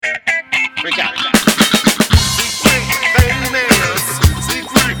We got Secret famous.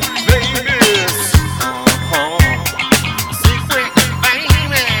 Secret famous. Secret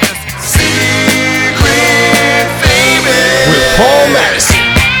famous. Secret famous. With Paul Madison.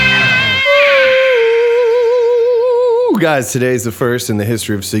 Guys, today is the first in the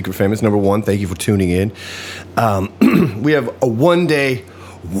history of Secret Famous. Number one, thank you for tuning in. We have a one-day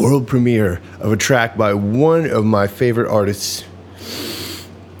world premiere of a track by one of my favorite artists.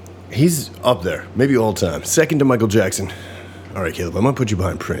 He's up there, maybe all time. Second to Michael Jackson. All right, Caleb, I'm going to put you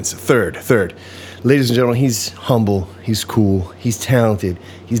behind Prince. Third. Ladies and gentlemen, he's humble, he's cool, he's talented,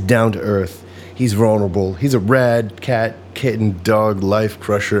 he's down to earth, he's vulnerable, he's a rad cat, kitten, dog, life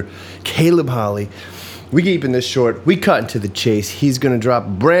crusher. Caleb Holley. We keeping this short. We cut into the chase. He's gonna drop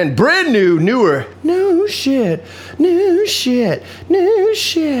brand newer. New shit.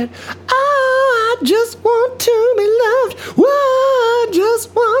 Oh, I just want to be loved. Whoa, I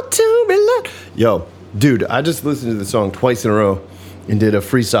just want to be loved. Yo, dude, I just listened to the song twice in a row and did a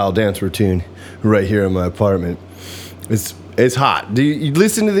freestyle dance routine right here in my apartment. It's hot. You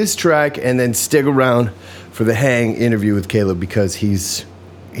listen to this track and then stick around for the Hang interview with Caleb because he's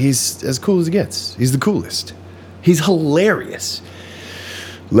as cool as it gets. He's the coolest. He's hilarious.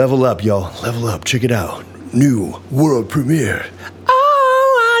 Level up, y'all. Level up. Check it out. New world premiere.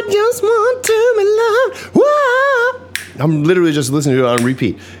 Oh, I just want to be loved. Whoa. I'm literally just listening to it on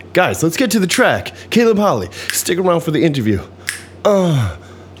repeat. Guys, let's get to the track. Caleb Holley. Stick around for the interview. What?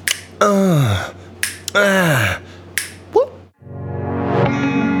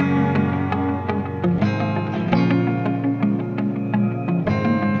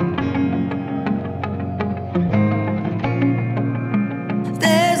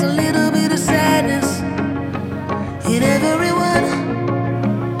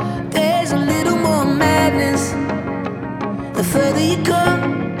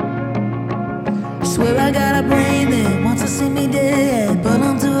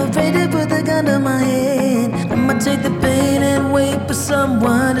 Take the pain and wait for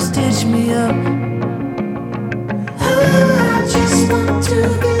someone to stitch me up. Oh, I just want to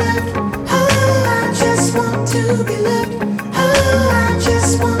be loved. Oh, I just want to be loved. Oh, I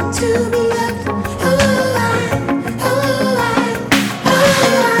just want to be loved. Oh, I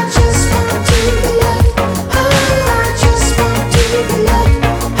just want to be loved. Oh, I just want to be loved.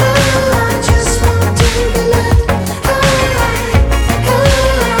 Oh, I just want to be loved.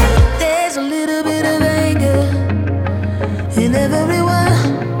 There's a little bit of anger in everyone.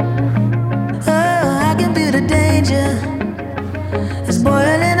 Oh, I can feel the danger. It's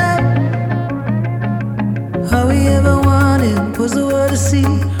boiling up. All we ever wanted was the world to see.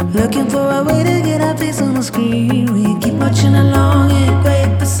 Looking for a way to get our face on the screen. We keep marching along and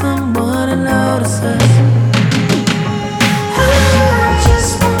wait for someone to notice us. Oh, I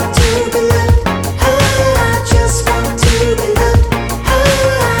just want to be loved. Oh, I just want to be loved.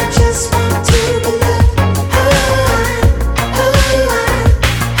 Oh, I just want to be loved.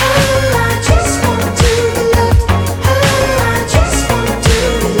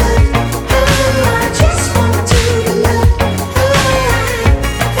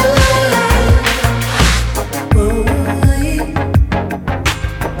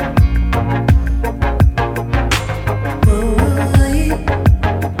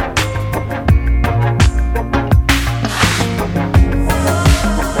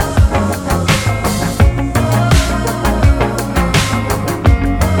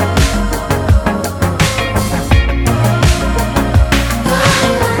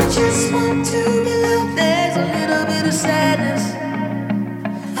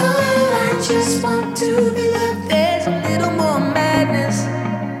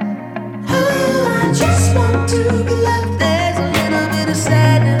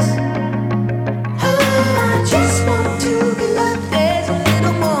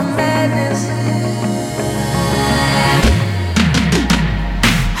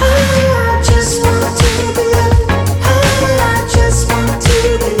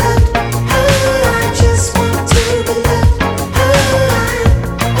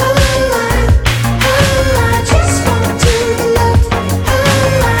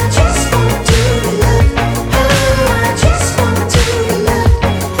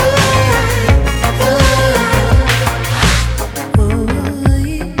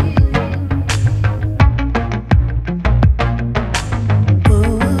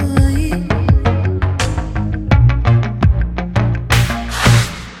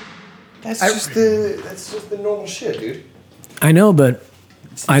 That's just the normal shit, dude. I know, but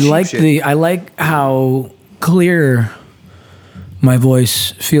I like how clear my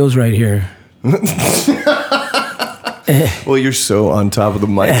voice feels right here. Well, you're so on top of the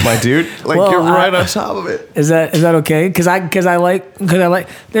mic, my dude. Like Well, you're right on top of it. Is that okay? Because I like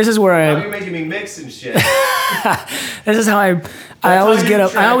this is where Why are I you making me mix and shit? this is how I always how get you up.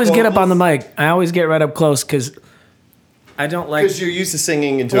 I track always get up on the vocals? mic. I always get right up close because I don't like. Because you're used to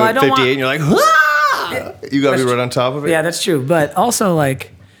singing into Well, I a don't 58 want- and you're like, "Ah!" You gotta be right on top of it. Yeah, that's true. But also,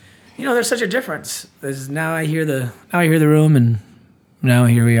 like, there's such a difference. There's now I hear the room, and now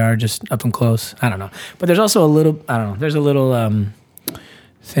here we are, just up and close. I don't know, but there's also a little. I don't know. There's a little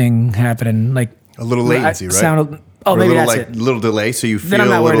thing happening, like A little latency, right? Sound. Oh, Or maybe a little, that's it. little delay, so you feel Then I'm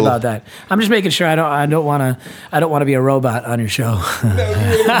not a worried little. about that. I'm just making sure I don't want to be a robot on your show.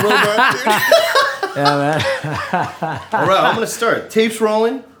 All right, I'm gonna start. Tapes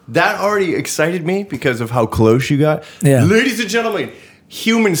rolling. That already excited me because of how close you got. Yeah. Ladies and gentlemen,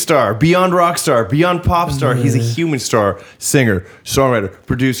 human star, beyond rock star, beyond pop star. He's a human star, singer, songwriter,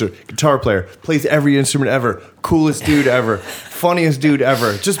 producer, guitar player, plays every instrument ever, coolest dude ever, funniest dude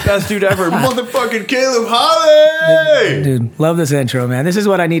ever, just best dude ever, motherfucking Caleb Holly! Dude, love this intro, man. This is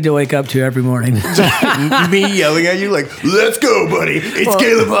what I need to wake up to every morning. Me yelling at you like, let's go, buddy. It's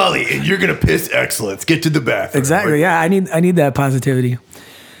Caleb Holly, and you're gonna piss excellence. Get to the bathroom. Exactly. Yeah, I need that positivity.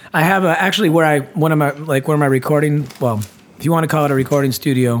 I have actually one of my recording. Well, if you want to call it a recording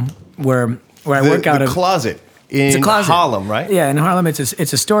studio, where I work out the of. closet in It's a closet. Harlem, right? Yeah, in Harlem, it's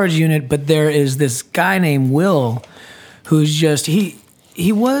a storage unit. But there is this guy named Will, who's just he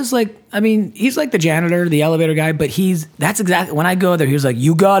was like, I mean, he's like the janitor, the elevator guy. But that's exactly when I go there. He was like,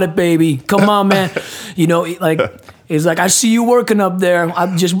 "You got it, baby. Come on, man." Like he's like, "I see you working up there.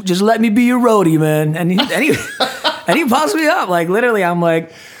 I'm just let me be your roadie, man." And he pops me up. Like literally, I'm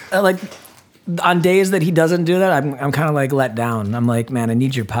like on days that he doesn't do that, I'm kind of like let down. I'm like, man, I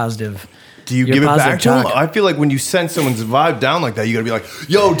need your positive. Do you your give it positive back to him? talk. I feel like when you send someone's vibe down like that, you gotta be like,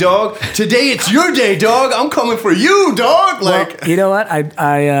 "Yo, dog, today it's your day, dog. I'm coming for you, dog." Like, Well, you know what?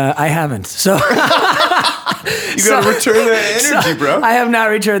 I haven't. So you gotta return that energy, bro. I have not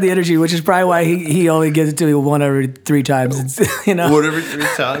returned the energy, which is probably why he only gives it to me one every 3 times. It's, Whatever, 3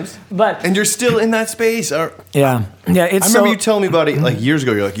 times. But And you're still in that space. I yeah. It's remember so, you telling me about it like years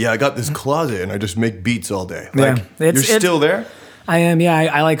ago. You're like, "Yeah, I got this closet and I just make beats all day." Like, Yeah. you're still there? I am, yeah.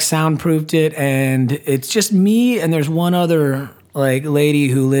 I like soundproofed it, and it's just me, and there's one other like lady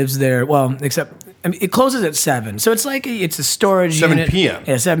who lives there. Well, except it closes at 7, so it's like it's a storage 7 unit. p.m.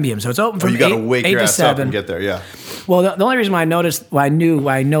 Yeah, 7 p.m. So it's open Or from you gotta 8, wake 8 your to ass up 7. and get there, yeah. Well, the only reason why I know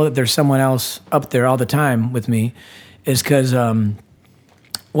that there's someone else up there all the time with me, is because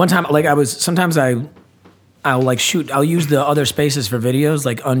one time, like I'll use the other spaces for videos,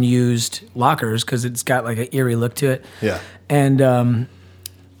 like unused lockers, because it's got like an eerie look to it. Yeah. And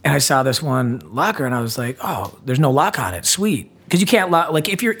I saw this one locker, and I was like, oh, there's no lock on it. Sweet. Because you can't lock, like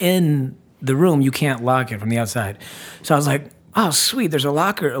if you're in the room, you can't lock it from the outside. So I was like, oh, sweet, there's a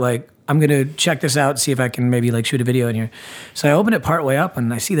locker. Like, I'm going to check this out, see if I can maybe like shoot a video in here. So I open it part way up,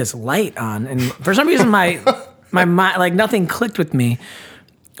 and I see this light on. And for some reason, my mind, like nothing clicked with me.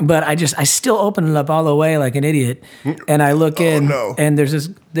 But I still open it up all the way like an idiot, and I look in, no. and there's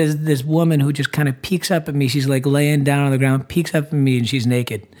this woman who just kind of peeks up at me. She's like laying down on the ground, peeks up at me, and she's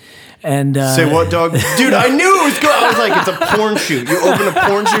naked. And Say what, dog? Dude, I knew it was good. I was like, it's a porn shoot. You open a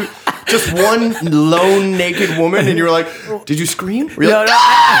porn shoot, just one lone naked woman, and you were like, did you scream? Were you No, like,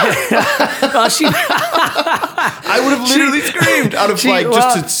 no, well, she. I would have literally screamed out of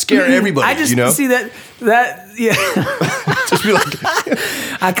just to scare everybody. I just you know, see that yeah. just be like,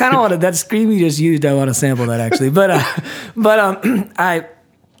 I kind of want to. That scream you just used, I want to sample that actually. But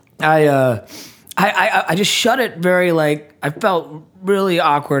I just shut it very like I felt really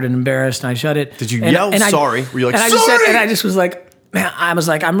awkward and embarrassed, and I shut it. Did you yell sorry? Were you like, and I sorry? and I just was like, man, I was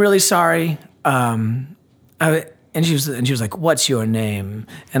like, I'm really sorry. And she was like, what's your name?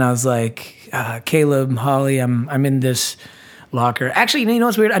 And I was like, Caleb Holly. I'm in this locker. Actually, you know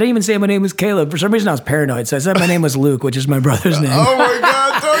what's weird? I didn't even say my name was Caleb. For some reason, I was paranoid, so I said my name was Luke, which is my brother's name. oh my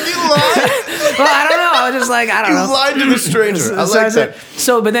god, dog, you lied. Well, I don't know. I was just like, I don't know. You lied to the stranger. I So like said- that.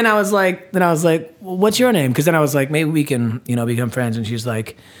 So, but then I was like, well, what's your name? Because then I was like, maybe we can, become friends. And she's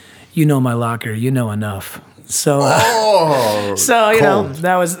like, you know my locker. You know enough. So, Oh, cold.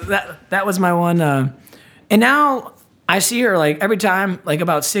 that was my one. And now I see her like every time, like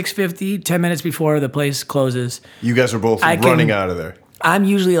about 6:50, 10 minutes before the place closes. You guys are both I can- running out of there. I'm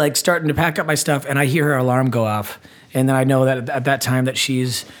usually like starting to pack up my stuff, and I hear her alarm go off, and then I know that at that time that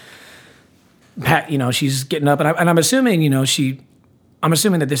she's getting up, and I'm assuming, I'm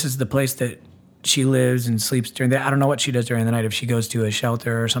assuming that this is the place that she lives and sleeps during the. I don't know what she does during the night if she goes to a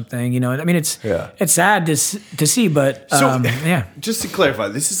shelter or something. You know, I mean, it's sad to see, but yeah. Just to clarify,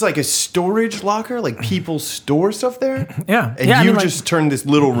 this is like a storage locker, like people store stuff there. Yeah, and yeah, you I mean, just turned this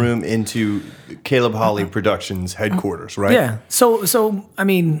little room into Caleb Holly Productions headquarters, right? Yeah. So I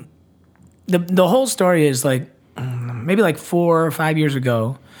mean, the whole story is like maybe like 4 or 5 years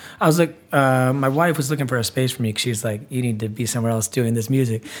ago. I was like, my wife was looking for a space for me because she's like, you need to be somewhere else doing this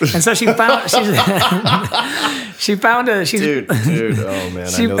music. And so she found, she found a, she's, Dude, oh man,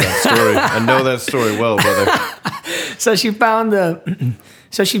 I know that story. I know that story well, brother. So she found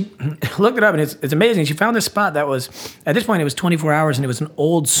so she looked it up and it's amazing. She found this spot that was, at this point it was 24 hours and it was an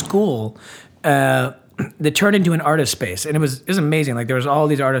old school that turned into an artist space. And it was amazing. Like there was all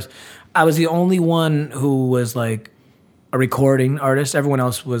these artists. I was the only one who was like, a recording artist. Everyone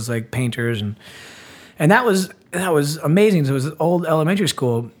else was like painters and that was amazing. So it was an old elementary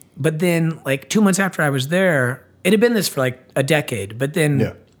school. But then like 2 months after I was there, it had been this for like a decade. But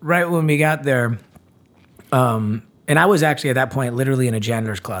then right when we got there, and I was actually at that point literally in a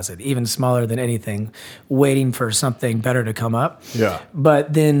janitor's closet, even smaller than anything, waiting for something better to come up. Yeah.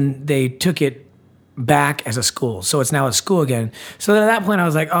 But then they took it back as a school. So it's now a school again. So then at that point I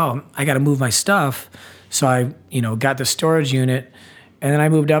was like, oh, I got to move my stuff. So I, got the storage unit, and then I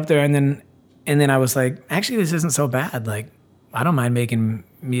moved up there, and then I was like, actually, this isn't so bad. Like, I don't mind making.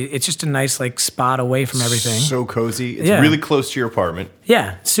 It's just a nice like spot away from everything. So cozy. It's really close to your apartment.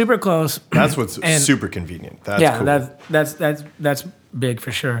 Yeah, super close. That's what's super convenient. That's cool. That's big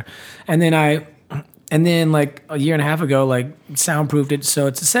for sure. And then like a year and a half ago, like soundproofed it, so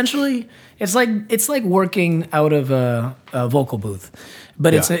it's essentially it's like working out of a vocal booth.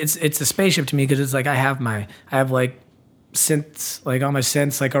 But it's a spaceship to me because it's like I have like synths, like all my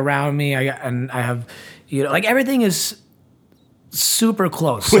synths like around me. I have like everything is super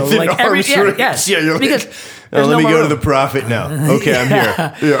close. So within like arm's reach. You're because like, let me go to the room. Prophet now. Okay, I'm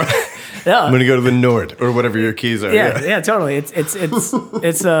here. Yeah. I'm gonna go to the Nord or whatever your keys are. Yeah, totally.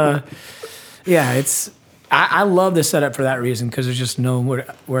 I love the setup for that reason because there's just no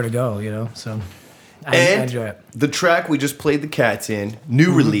where to go. So. I enjoy it. The track we just played the Cats in,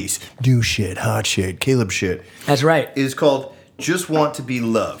 new release, new shit, hot shit, Caleb shit. That's right. Is called Just Want to Be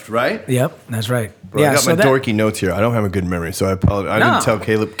Loved, right? Yep, that's right. Bro, I got my dorky notes here. I don't have a good memory, so I apologize. I didn't tell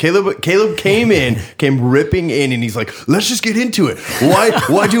Caleb. Caleb came ripping in, and he's like, "Let's just get into it.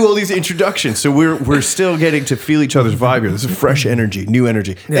 Why do all these introductions?" So we're still getting to feel each other's vibe here. This is fresh energy, new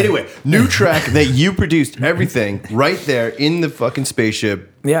energy. Yeah. Anyway, new track that you produced, everything right there in the fucking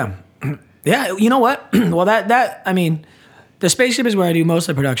spaceship. Yeah. Yeah, you know what? Well, I mean, the spaceship is where I do most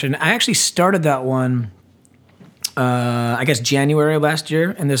of the production. I actually started that one, I guess January of last year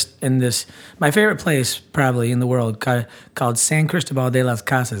in this my favorite place probably in the world called San Cristobal de las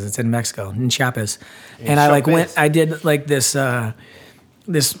Casas. It's in Mexico, in Chiapas, and I did like this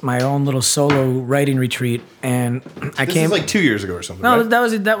my own little solo writing retreat, and This was like 2 years ago or something. No,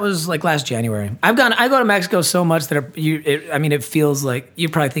 right? that was like last January. I go to Mexico so much that it feels like you're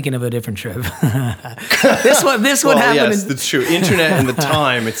probably thinking of a different trip. this one happened. Yes, that's true. Internet and the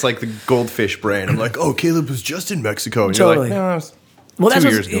time, it's like the goldfish brain. I'm like, oh, Caleb was just in Mexico, and totally. You're like, no, it was well, 2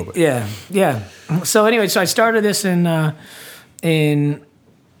 years ago. But. Yeah. So anyway, so I started this in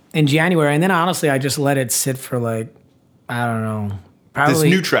January, and then honestly, I just let it sit for like I don't know. Probably, this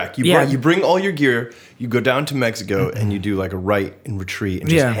new track, you bring all your gear, you go down to Mexico, and you do like a write and retreat and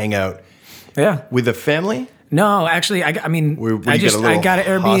just hang out. Yeah, with a family. No, actually, I got an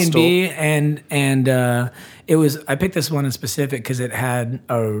Airbnb and it was I picked this one in specific because it had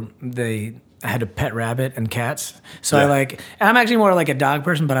I had a pet rabbit and cats. So and I'm actually more like a dog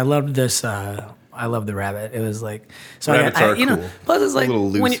person, but I loved this. I love the rabbit. It was like rabbits are cool. Plus it's like a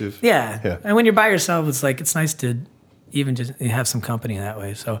little elusive. And when you're by yourself, it's like it's nice to even just have some company that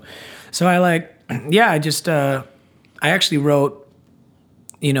way. So I actually wrote,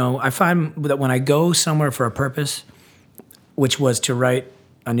 I find that when I go somewhere for a purpose, which was to write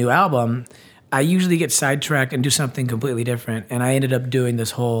a new album, I usually get sidetracked and do something completely different. And I ended up doing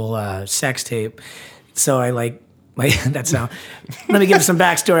this whole sex tape. So I that sound. Let me give some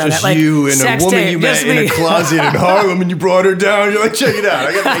backstory on that. Just you and a woman you met in a closet in Harlem, and you brought her down. You're like, check it out.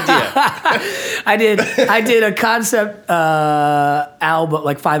 I got an idea. I did a concept album,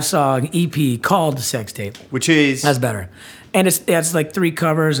 like 5-song EP called Sex Tape, which is that's better. And it's like 3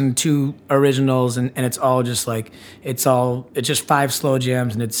 covers and 2 originals, and it's all just like it's just 5 slow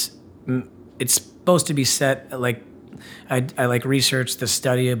jams, and it's supposed to be set like I like researched the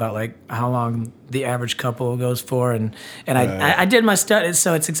study about like how long the average couple goes for, and I did my study,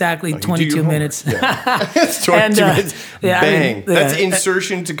 so it's exactly You do 22 your minutes. homework. Yeah. It's 22 And, minutes. yeah, I Bang. mean, That's yeah.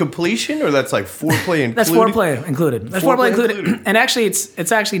 insertion to completion, or that's like foreplay included? That's foreplay included. That's Foreplay foreplay included. included. And actually,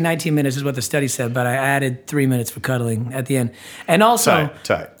 it's actually 19 minutes is what the study said, but I added 3 minutes for cuddling at the end, and also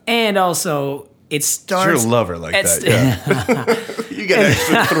Tight. and also it starts. You're a lover like it's- that. Yeah. You get an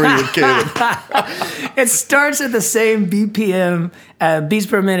extra 3 with Caleb. It starts at the same BPM, beats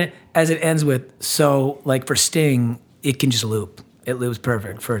per minute, as it ends with. So, like for Sting, it can just loop. It loops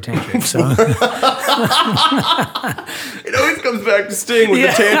perfect for a tantric. So, It always comes back to Sting with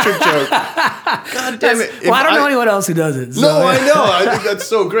the tantric joke. God damn it. well, I don't know anyone else who does it. So. No, I know. I think that's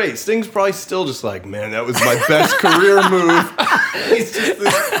so great. Sting's probably still just like, man, that was my best career move. He's just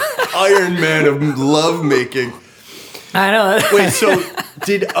this Iron Man of love making. I know. Wait, so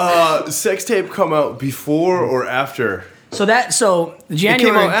did Sex Tape come out before or after? So It January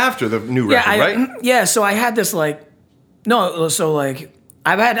came out after the new record, right? Yeah, so I had this like, no, so like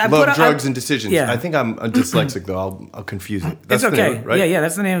I Love, put out, Drugs, and Decisions. Yeah. I think I'm dyslexic though. I'll confuse it. That's it's the okay. name, right? Yeah,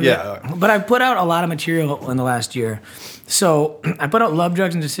 that's the name of Yeah. it. But I put out a lot of material in the last year. So I put out Love,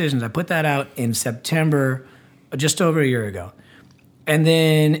 Drugs, and Decisions. I put that out in September, just over a year ago. And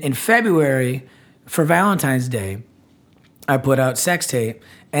then in February, for Valentine's Day, I put out Sex Tape.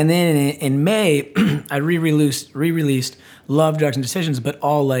 And then in May, I re-released Love, Drugs, and Decisions, but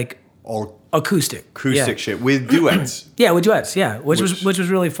all like All acoustic. acoustic Yeah. shit with duets. Yeah, with duets. Yeah, which Which- was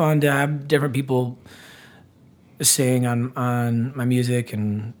really fun to have different people sing on my music,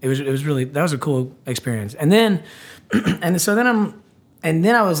 and it was really, that was a cool experience. And then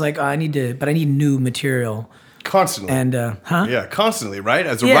I was like, oh, I need new material. Constantly. And Yeah, constantly, right?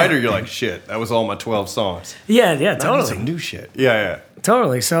 As a Yeah. writer, you're like, shit, that was all my 12 songs. yeah, I need totally, some new shit. Yeah.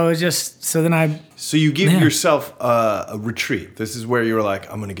 totally. So it just then I So you give Yeah. yourself a retreat. This is where you were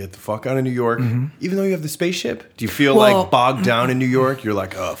like, I'm going to get the fuck out of New York. Even though you have the spaceship? Do you feel Mm-hmm. Well- like bogged down in New York? You're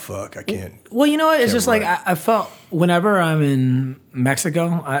like, oh, fuck, I can't. Well, you know what? It's just like write. I felt whenever I'm in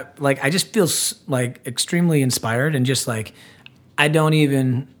Mexico, I just feel like extremely inspired, and just like I don't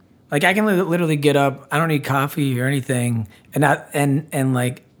even like I can literally get up. I don't need coffee or anything, and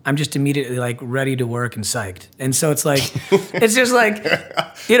like I'm just immediately like ready to work and psyched. And so it's like it's just like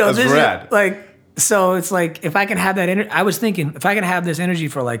That's this rad. is like. So it's like if I can have that energy, I was thinking if I can have this energy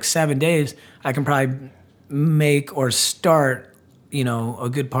for like 7 days, I can probably make or start, a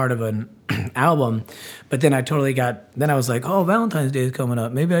good part of an album. But then I was like, oh, Valentine's Day is coming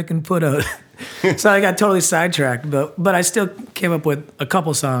up. Maybe I can put out. So I got totally sidetracked, but I still came up with a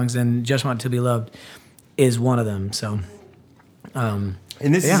couple songs, and Just Want to Be Loved is one of them. So. And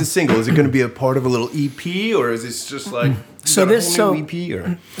this Yeah. is a single. Is it going to be a part of a little EP, or is this just like So got a this- whole so- new EP?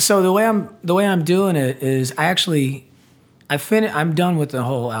 Or So the way I'm doing it is I'm done with the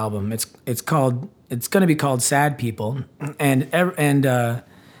whole album. It's going to be called Sad People, and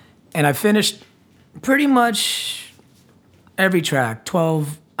I finished pretty much every track.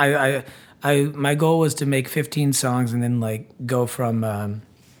 12. My goal was to make 15 songs and then like go from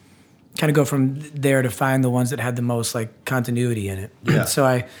there to find the ones that had the most like continuity in it. Yeah. So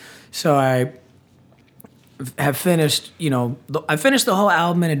I have finished, I finished the whole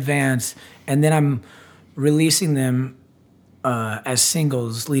album in advance, and then I'm releasing them as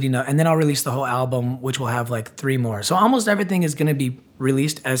singles leading up, and then I'll release the whole album, which will have like 3 more. So almost everything is going to be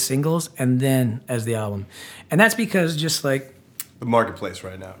released as singles and then as the album, and that's because just like the marketplace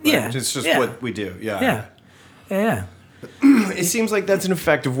right now. Right? Yeah, It's just yeah. what we do. Yeah. yeah. It seems like that's an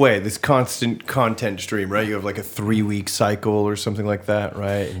effective way, this constant content stream, right? You have like a 3-week cycle or something like that,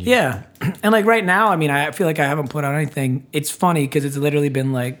 right? And you- Yeah. And like right now, I mean, I feel like I haven't put out anything. It's funny because it's literally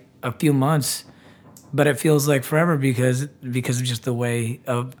been like a few months, but it feels like forever because of just the way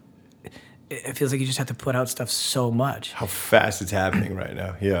of it feels like you just have to put out stuff so much. How fast it's happening right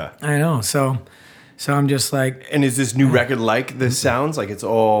now. Yeah. I know. So I'm just like, And is this new record like this sounds? Like it's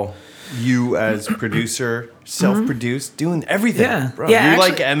all you as producer, self-produced, doing everything, Yeah. bro. Yeah, You're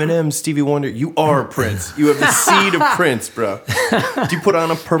actually- like Eminem, Stevie Wonder. You are Prince. You have the seed of Prince, bro. Do you put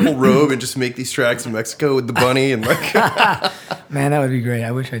on a purple robe and just make these tracks in Mexico with the bunny and like? man, that would be great.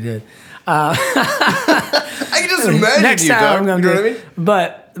 I wish I did. I can just imagine Next you, time dog. I'm gonna You know do what I it.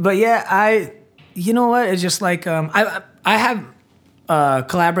 mean? But yeah, you know what? It's just like I have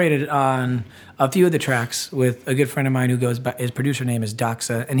collaborated on a few of the tracks with a good friend of mine who goes by, his producer name is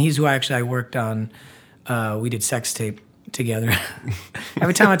Doxa, and he's who I worked on. We did Sex Tape together.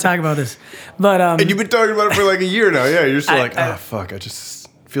 Every time I talk about this, but And you've been talking about it for like a year now. Yeah, you're still like, I- oh fuck, I just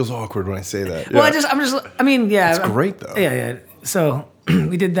feels awkward when I say that. well, Yeah. I mean, yeah, It's great, though. Yeah. So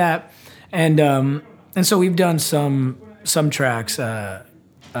we did that, and And so we've done some tracks. Let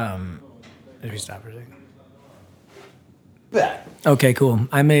me stop for a second. Okay, cool.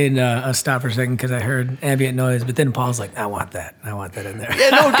 I made a stop for a second because I heard ambient noise, but then Paul's like, I want that in there. Yeah,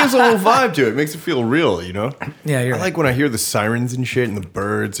 no, it gives a whole vibe to it. It makes it feel real, you know? Yeah, you're I right. like when I hear the sirens and shit and the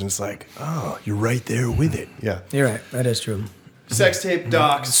birds, and it's like, oh, you're right there with it. Yeah. You're right. That is true. Sex tape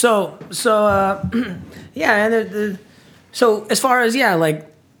docs. So yeah, and so as far as okay,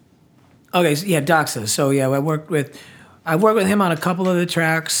 so yeah, Doxa. So yeah, I worked with him on a couple of the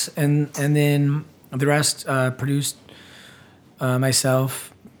tracks, and then the rest produced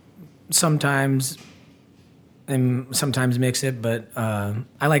myself. Sometimes mix it, but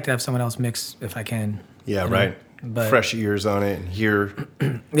I like to have someone else mix if I can. Yeah, you know? right. But Fresh ears on it and hear.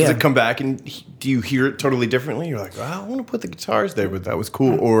 Does Yeah. it come back and do you hear it totally differently? You're like, I want to put the guitars there, but that was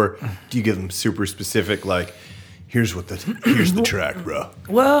cool. Or do you give them super specific, like, here's the track, bro?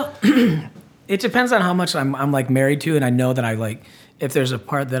 Well, it depends on how much I'm like married to, and I know that I like if there's a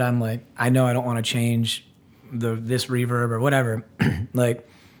part that I'm like I know I don't want to change this reverb or whatever, like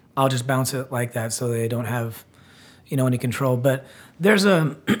I'll just bounce it like that so they don't have any control. But there's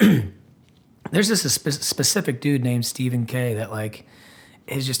this specific dude named Stephen K that like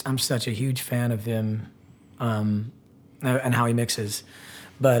is just I'm such a huge fan of him and how he mixes.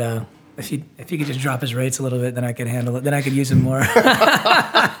 But if he could just drop his rates a little bit, then I could handle it. Then I could use him more.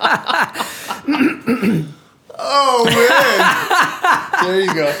 Oh, man. There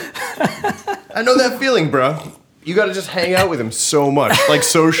you go. I know that feeling, bro. You got to just hang out with him so much, like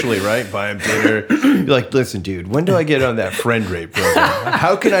socially, right? Buy him dinner. You're like, listen, dude, when do I get on that friend rate program?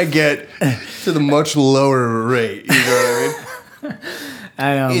 How can I get to the much lower rate? You know what I mean?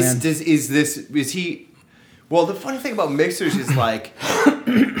 I know, man. Is he? Well, the funny thing about mixers is like,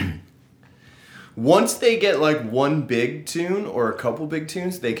 once they get like one big tune or a couple big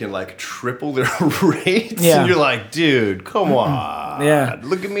tunes, they can like triple their rates. Yeah. And you're like, dude, come on. Yeah.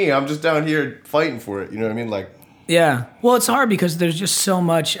 Look at me. I'm just down here fighting for it. You know what I mean? Like, Yeah. Well, it's hard because there's just so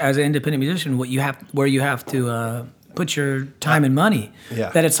much as an independent musician where you have to put your time and money. Yeah.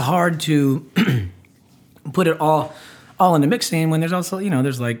 That it's hard to put it all in the mixing when there's also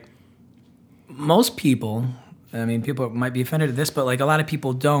there's like most people. I mean, people might be offended at this, but like a lot of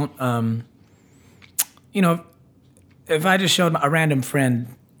people don't. If I just showed a random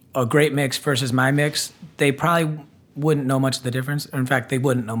friend a great mix versus my mix, they probably wouldn't know much of the difference. Or in fact, they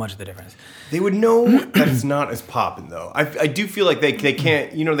wouldn't know much of the difference. they would know that it's not as popping, though. I do feel like they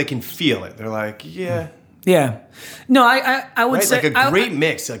can't, they can feel it. They're like, yeah. Yeah. No, I would Right? say Like a great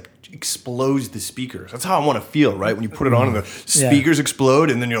mix, like, explodes the speakers. That's how I want to feel, right? When you put it on and the speakers explode,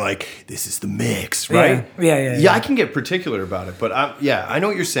 and then you're like, this is the mix, right? Yeah. I can get particular about it, but I know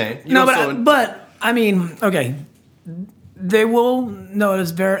what you're saying. But I mean, okay, they will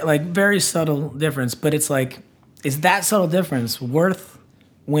notice very subtle difference, but it's like, is that subtle difference worth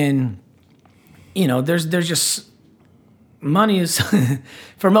when, there's just money is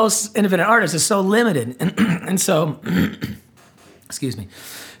for most independent artists is so limited, and so, excuse me,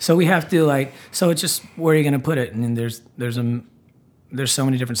 so we have to so it's just where are you going to put it, and then there's so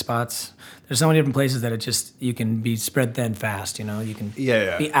many different spots. There's so many different places that you can be spread thin fast. You can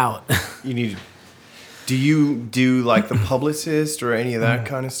be out. You need. Do you do like the publicist or any of that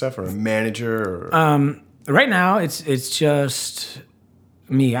kind of stuff, or a manager? Or? Right now, it's just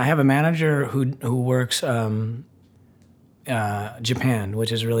me. I have a manager who works Japan,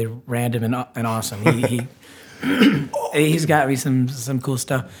 which is really random and awesome. He's got me some cool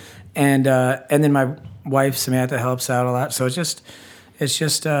stuff, and then my wife Samantha helps out a lot. So it's just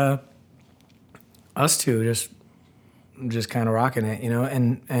us two just kind of rocking it,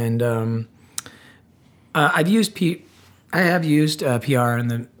 and I have used PR in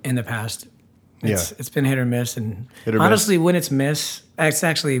the past. It's been hit or miss, and honestly, when it's miss, it's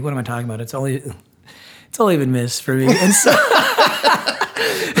actually what am I talking about? It's only been miss for me, and so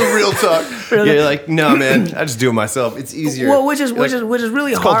Real talk. Really? Yeah, you're like, no, man, I just do it myself. It's easier. Well, which is really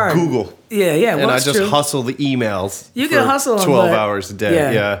hard. It's called Google. Yeah. And I just hustle the emails. You can hustle 12 hours a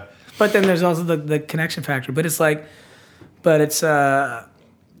day. Yeah. But then there's also the connection factor. But it's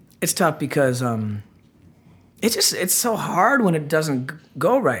tough because it's so hard when it doesn't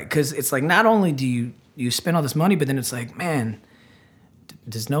go right, because it's like not only do you spend all this money, but then it's like, man,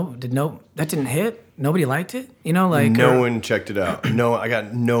 that didn't hit. Nobody liked it. No one checked it out. No, I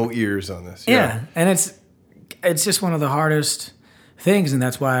got no ears on this. Yeah, and it's just one of the hardest things, and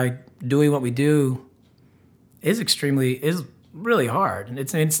that's why doing what we do is really hard.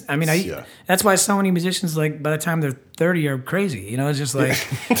 That's why so many musicians, like, by the time they're 30 are crazy. It's just like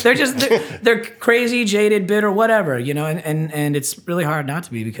they're crazy, jaded, bitter, whatever. And it's really hard not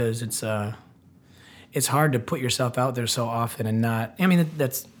to be, because it's hard to put yourself out there so often and not. I mean,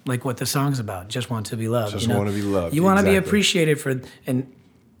 that's like what the song's about. Just want to be loved. Just you know? want to be loved. You want to be Exactly. appreciated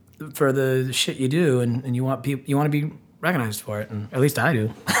for the shit you do, and you want people. You want to be recognized for it, and at least I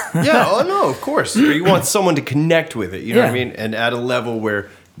do. Yeah, oh no, of course. You want someone to connect with it, you know what I Yeah. mean? And at a level where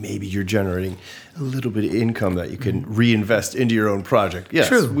maybe you're generating a little bit of income that you can reinvest into your own project. Yes,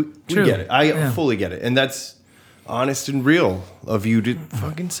 True, we true. get it. I Yeah. fully get it. And that's honest and real of you to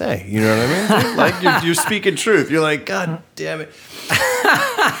fucking say. You know what I mean? Like you're speaking truth. You're like, God damn it.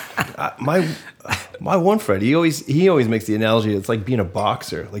 My one friend, he always makes the analogy. It's like being a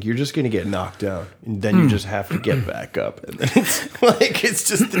boxer. Like you're just gonna get knocked down, and then you just have to get back up. And then it's like it's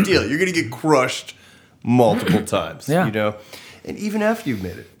just the deal. You're gonna get crushed multiple times. Yeah. You know, and even after you've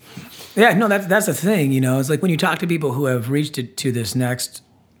made it. Yeah, no, that's the thing. You know, it's like when you talk to people who have reached it to this next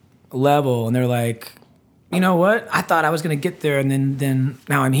level, and they're like, you know what? I thought I was going to get there, and then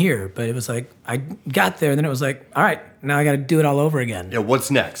now I'm here. But it was like I got there, and then it was like, all right, now I got to do it all over again. Yeah. What's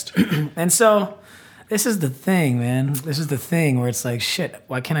next? And so this is the thing, man. This is the thing where it's like, shit.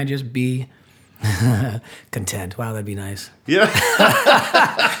 Why can't I just be content? Wow, that'd be nice. Yeah.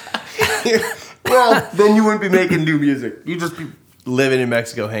 Well, then you wouldn't be making new music. You'd just be living in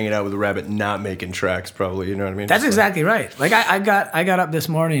Mexico, hanging out with a rabbit, not making tracks, probably. You know what I mean? That's Just exactly right. Like I got up this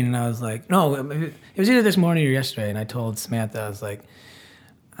morning and I was like, no, it was either this morning or yesterday, and I told Samantha, I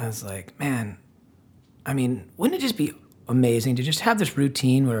was like, man, I mean, wouldn't it just be amazing to just have this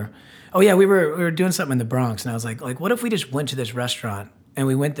routine where, oh yeah, we were doing something in the Bronx, and I was like, what if we just went to this restaurant and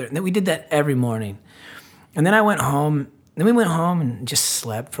we went there, and then we did that every morning, and then I went home, then we went home and just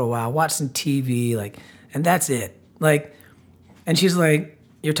slept for a while, watched some TV, like, and that's it, like. And she's like,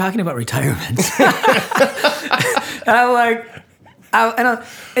 "You're talking about retirement." And I'm like, like,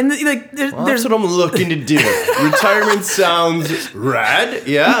 Well, there's that's what I'm looking to do. Retirement sounds rad,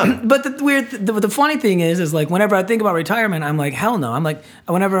 yeah. but the funny thing is like whenever I think about retirement, I'm like, hell no. I'm like,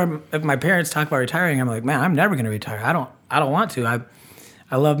 if my parents talk about retiring, I'm like, man, I'm never gonna retire. I don't want to.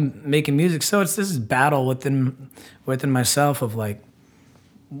 I love making music. So it's this battle within myself of like,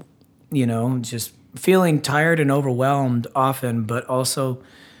 you know, just feeling tired and overwhelmed often, but also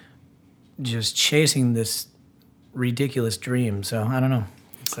just chasing this ridiculous dream. So I don't know.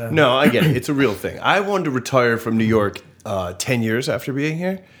 It's, No, I get it. It's a real thing. I wanted to retire from New York 10 years after being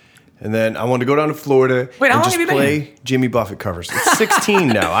here. And then I wanted to go down to Florida Wait, how and long just have you been play here? Jimmy Buffett covers. It's 16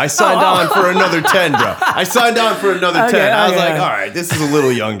 now. I signed on for another 10, bro. I signed on for another 10. I was like, all right, this is a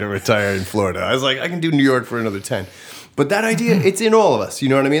little young to retire in Florida. I was like, I can do New York for another 10. But that idea, it's in all of us. You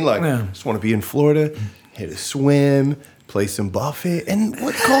know what I mean? Like, Yeah. I just want to be in Florida, hit a swim, play some Buffett, and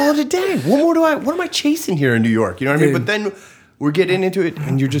call it a day. What am I chasing here in New York? You know what I mean? Dude. But then we're getting into it,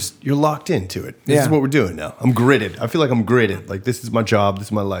 and you're locked into it. This is Yeah. what we're doing now. I'm gridded. I feel like I'm gridded. Like, this is my job. This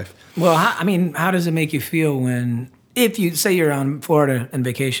is my life. Well, how does it make you feel if you say you're on Florida on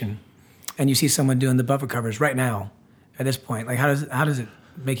vacation and you see someone doing the Buffett covers right now at this point? Like, how does it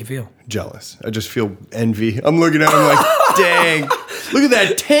make you feel? Jealous. I just feel envy. I'm looking at them like, dang, look at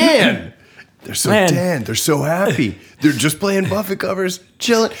that tan. They're so Man. tan. They're so happy. They're just playing Buffett covers,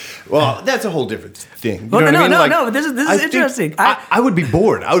 chilling. Well, that's a whole different thing. You Well, know what I mean? no, but this is I think interesting. I would be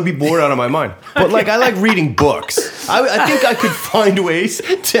bored. I would be bored out of my mind. But like, I like reading books. I think I could find ways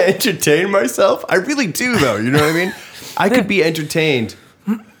to entertain myself. I really do, though. You know what I mean? I could be entertained.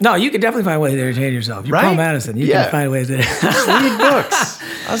 No, you can definitely find ways to entertain yourself. You're Right? Paul Madison. You Yeah. can find ways to. Read books.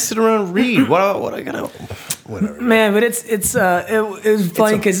 I'll sit around and read. What I gotta, whatever. Man, but it was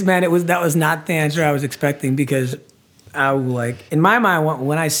funny because man, that was not the answer I was expecting, because I like in my mind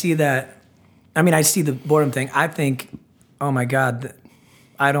when I see that, I mean I see the boredom thing, I think, oh my God,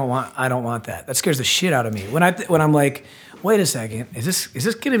 I don't want that. That scares the shit out of me. When I'm like, wait a second, is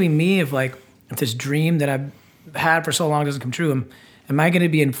this gonna be me if this dream that I've had for so long doesn't come true? Am I gonna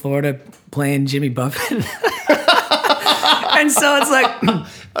be in Florida playing Jimmy Buffett? And so it's like.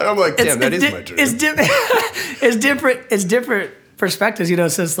 And I'm like, damn, that is my dream. It's different perspectives, you know.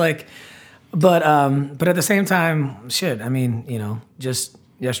 So it's like, but at the same time, shit. I mean, you know, just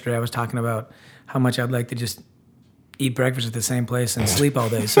yesterday I was talking about how much I'd like to just eat breakfast at the same place and sleep all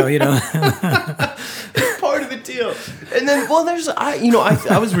day. So you know, It's part of the deal. And then, well,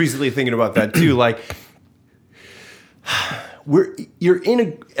 I was recently thinking about that too. Like,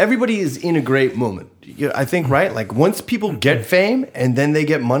 everybody is in a great moment. I think, right? Like, once people get fame and then they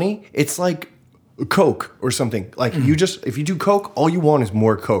get money, it's like Coke or something. Like, if you do Coke, all you want is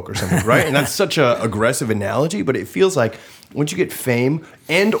more Coke or something, right? And that's such a aggressive analogy, but it feels like once you get fame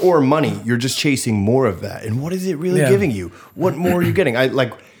and or money, you're just chasing more of that. And what is it really Yeah. giving you? What more are you getting?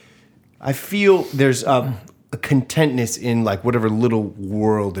 I feel there's a contentness in like whatever little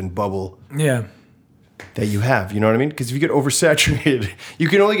world and bubble yeah. that you have. You know what I mean? Because if you get oversaturated, you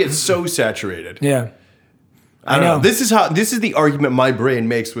can only get so saturated. Yeah. I don't know. This is the argument my brain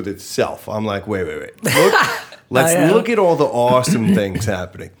makes with itself. I'm like, wait. Let's look at all the awesome things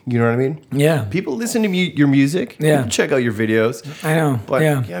happening. You know what I mean? Yeah. People listen to your music. Yeah. People check out your videos. I know. But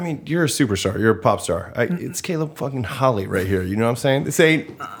yeah. I mean, you're a superstar. You're a pop star. It's Caleb fucking Holly right here. You know what I'm saying? This ain't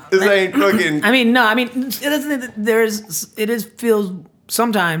fucking. I mean, no. I mean, feels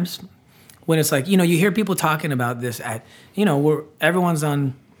sometimes when it's like, you know, you hear people talking about this at, you know, where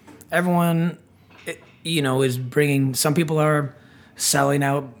everyone, you know, is bringing. Some people are selling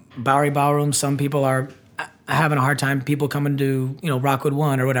out Bowery Ballroom. Some people are having a hard time. People coming to, you know, Rockwood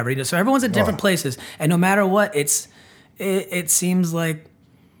One or whatever. So everyone's at different places, and no matter what, it seems like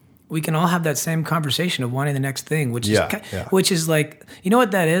we can all have that same conversation of wanting the next thing, which is like, you know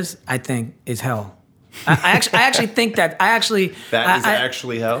what that is? I think is hell. I actually think that is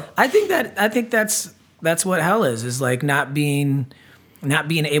actually hell. I think that's what hell is like not being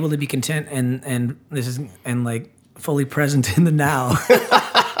able to be content and like fully present in the now.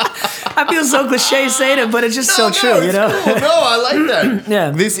 I feel so cliche saying it, but it's just so true, you know? Cool. No, I like that. Yeah.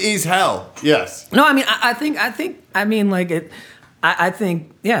 This is hell. Yes. No, I mean, I think, like it, I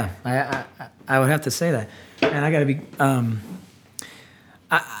think, yeah, I would have to say that. And I gotta be,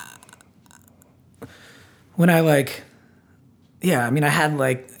 when I like, yeah, I mean, I had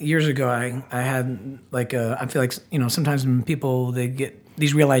like, years ago, I had like, I feel like, you know, sometimes when people, they get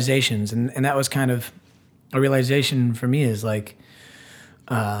these realizations, and that was kind of a realization for me is like,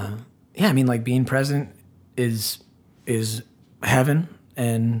 yeah, I mean, like being present is heaven,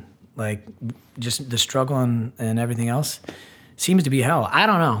 and like just the struggle and everything else seems to be hell. I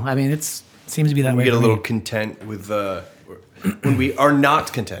don't know. I mean, it seems to be that way. We get a for little me. content with when we are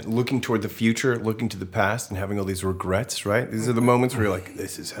not content, looking toward the future, looking to the past, and having all these regrets. Right? These are the moments where you're like,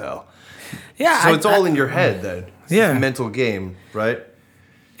 "This is hell." Yeah. So it's all in your head then. It's a mental game, right?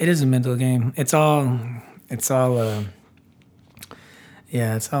 It is a mental game. It's all.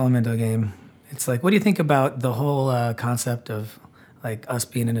 Yeah, it's all a mental game. It's like, what do you think about the whole concept of like us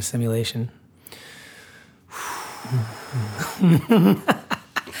being in a simulation?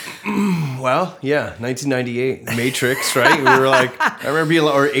 Well, yeah, 1998, Matrix, right? We were like, I remember being,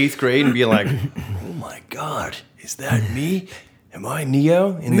 or 8th grade, and being like, oh my God, is that me? Am I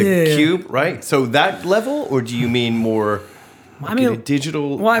Neo in the cube, right? So that level, or do you mean more? Like in a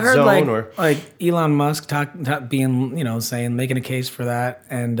digital well, I've heard zone, like Elon Musk talk being, you know, saying, making a case for that,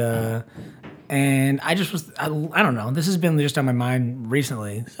 and I just was, I don't know. This has been just on my mind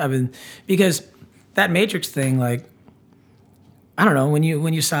recently. Because that Matrix thing, like, I don't know, when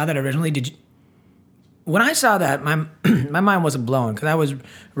you saw that originally, when I saw that, my mind wasn't blown because I was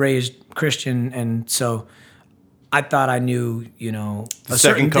raised Christian, and so I thought I knew, you know, the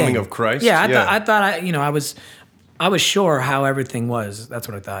second coming of Christ. Yeah, I thought I was sure how everything was. That's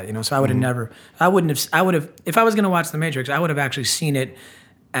what I thought, you know. So I would have I would have, if I was going to watch The Matrix, I would have actually seen it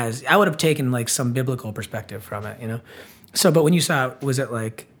as, I would have taken like some biblical perspective from it, you know. So, but when you saw it, was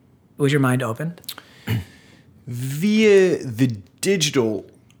your mind opened? Via the digital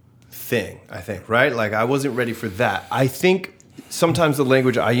thing, I think, right? Like I wasn't ready for that. I think sometimes the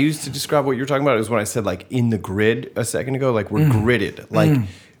language I use to describe what you're talking about is when I said like in the grid a second ago, like we're gridded, like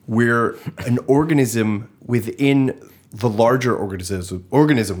we're an organism within the larger organism,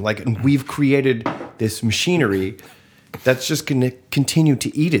 like, and we've created this machinery that's just going to continue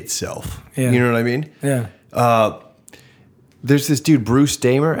to eat itself. Yeah. You know what I mean? Yeah. There's this dude, Bruce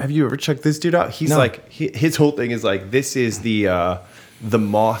Damer. Have you ever checked this dude out? He's like, his whole thing is like, this is the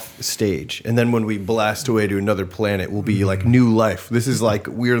moth stage. And then when we blast away to another planet, we'll be like new life. This is like,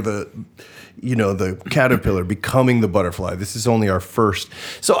 we're the caterpillar becoming the butterfly. This is only our first.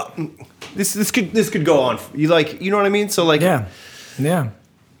 So this could go on. You know what I mean? So like, yeah.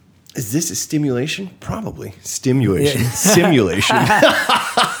 Is this a stimulation? Probably stimulation. Simulation.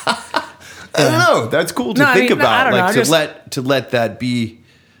 I don't know. That's cool to think about. Like to let that be.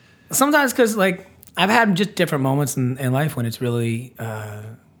 Sometimes because like I've had just different moments in life when it's really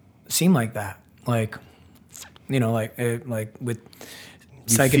seemed like that. Like, you know, like with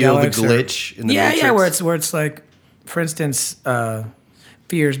psychedelics. Feel the glitch in the Matrix? where it's like, for instance, a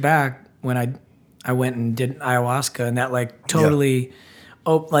few years back when I went and did ayahuasca, and that like totally,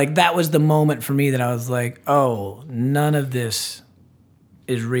 like that was the moment for me that I was like, oh, none of this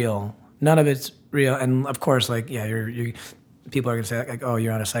is real. None of it's real. And of course, like, yeah, you're people are gonna say like, oh,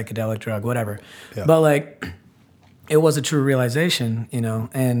 you're on a psychedelic drug, whatever. Yeah. But like, it was a true realization, you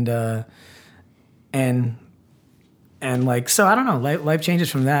know, and and like, so I don't know, life changes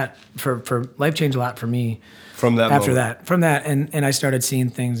from that. For life changed a lot for me From that after moment. that. From that, and I started seeing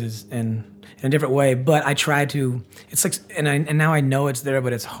things as in a different way. But I try to. It's like, and now I know it's there,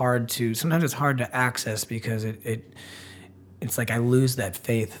 but it's hard to. Sometimes it's hard to access because it's like I lose that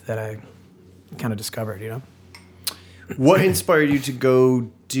faith that I kind of discovered. You know. What inspired you to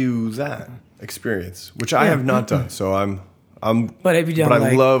go do that experience, which I have not done? So I'm. But have you done? But I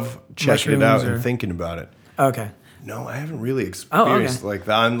like, love checking it out mushrooms and or- thinking about it. Okay. No, I haven't really okay. experienced like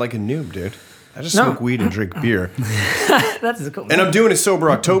that. I'm like a noob, dude. I just No. smoke weed and drink beer. That's cool. And I'm doing a sober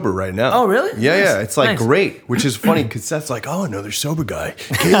October right now. Oh, really? Yeah, Nice. yeah. It's like Nice. great, which is funny because that's like, oh, another sober guy.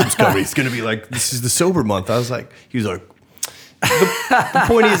 Caleb's coming. He's going to be like, this is the sober month. I was like, he was like, the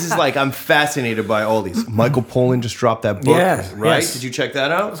point is like, I'm fascinated by all these. Michael Pollan just dropped that book, Yes, right? yes. Did you check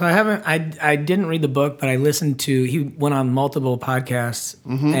that out? So I haven't. I didn't read the book, but I listened to. He went on multiple podcasts,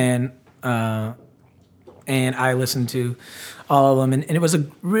 and I listened to all of them, and it was a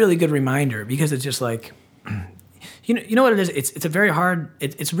really good reminder because it's just like, you know what it is. It's a very hard.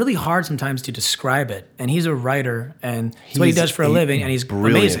 It's really hard sometimes to describe it. And he's a writer, and it's what he He's does for a a living, and he's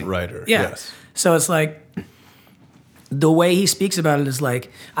brilliant amazing writer, Yeah. yes. So it's like. The way he speaks about it is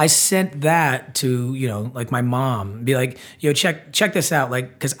like I sent that to like my mom, be like, yo, check this out,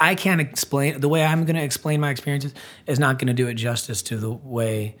 like because I can't explain the way I'm gonna explain my experiences is not gonna do it justice to the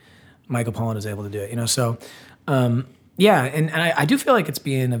way Michael Pollan is able to do it, So, yeah, and I do feel like it's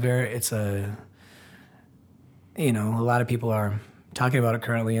a a lot of people are talking about it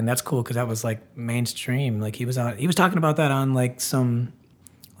currently, and that's cool because that was like mainstream. Like he was talking about that on like some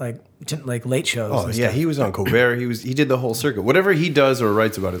like late shows. Oh and yeah, stuff. he was on Colbert. He did the whole circuit. Whatever he does or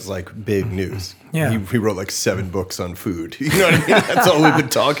writes about is like big news. Yeah. he wrote like 7 books on food. You know what I mean? That's all we've been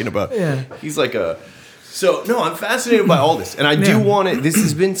talking about. Yeah. He's like So no, I'm fascinated by all this, and I do Yeah. want it. This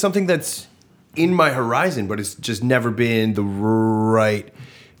has been something that's in my horizon, but it's just never been the right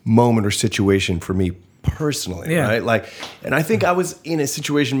moment or situation for me personally. Yeah. Right? Like, and I think I was in a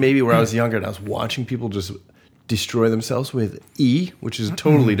situation maybe where I was younger and I was watching people just destroy themselves with E, which is a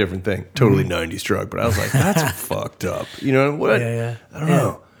totally different thing, totally 90s drug. But I was like, that's fucked up. You know what? Yeah. I don't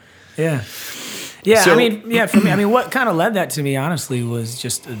know. Yeah. So- I mean, yeah, for me, I mean, what kind of led that to me, honestly, was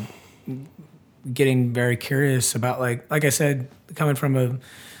just getting very curious about, like I said, coming from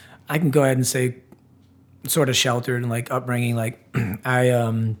I can go ahead and say, sort of sheltered and like upbringing. Like,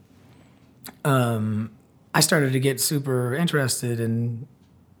 I started to get super interested in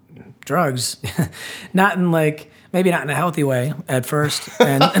drugs, maybe not in a healthy way at first,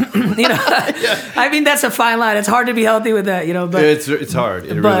 and I mean that's a fine line. It's hard to be healthy with that, but It's hard.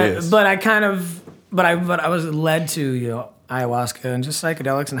 It really is. but I was led to ayahuasca and just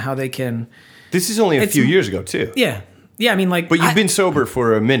psychedelics and how they can This is only a few years ago too. yeah I mean like But you've been sober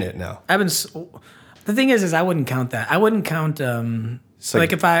for a minute now. I've been the thing is I wouldn't count that. I wouldn't count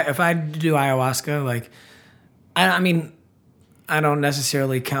like if I do ayahuasca, like I mean I don't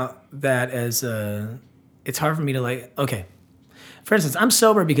necessarily count that as it's hard for me to like, okay, for instance, I'm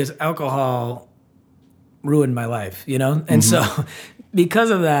sober because alcohol ruined my life, and so because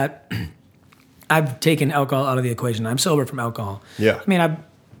of that I've taken alcohol out of the equation. I'm sober from alcohol. Yeah. I mean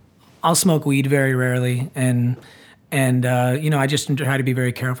I'll smoke weed very rarely, and I just try to be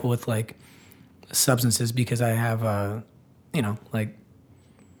very careful with like substances because I have like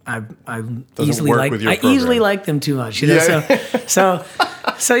I easily work like with your I easily program. like them too much, Yeah.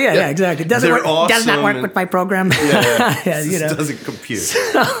 so yeah, exactly. It doesn't They're work. Does not awesome work and- with my program. Yeah. Yeah, It doesn't compute.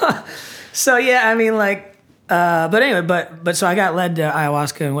 So yeah, I mean like, but anyway, but so I got led to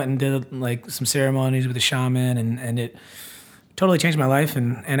ayahuasca and went and did like some ceremonies with a shaman, and it totally changed my life.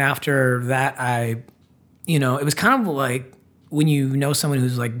 And after that, it was kind of like when you know someone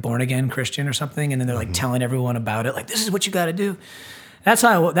who's like born again Christian or something, and then they're like telling everyone about it, like this is what you got to do. That's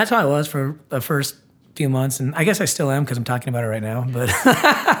how I was for the first few months, and I guess I still am because I'm talking about it right now. But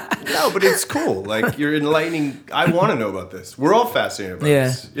No, but it's cool. Like you're enlightening. I want to know about this. We're all fascinated about Yeah.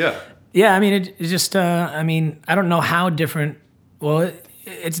 this. Yeah. yeah, I mean, it just, I mean, I don't know how different. Well,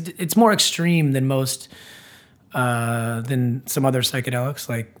 it's more extreme than most, than some other psychedelics.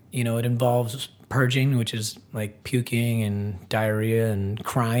 Like it involves purging, which is like puking and diarrhea and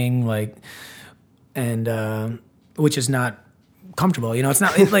crying, like, and which is not comfortable. It's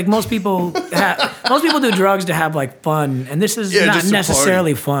not like most people do drugs to have like fun, and this is Yeah, not just to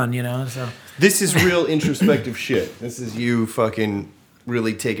necessarily fun. So This is real introspective shit. This is you fucking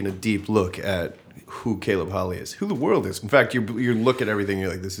really taking a deep look at who Caleb Holly is, who the world is. In fact, you look at everything, you're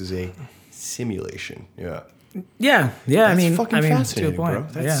like, this is a simulation. Yeah. yeah. That's I mean, fucking to a fascinating, point.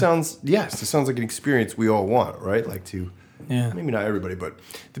 bro. That yeah. sounds like an experience we all want, right? Like to Yeah. maybe not everybody, but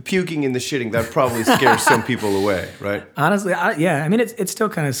the puking and the shitting, that probably scares some people away, right? Honestly, I mean, it still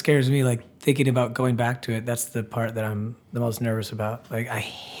kind of scares me, like thinking about going back to it. That's the part that I'm the most nervous about. Like I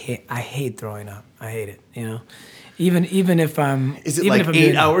hate throwing up. I hate it. You know, even if I'm. Is it even like if I'm 8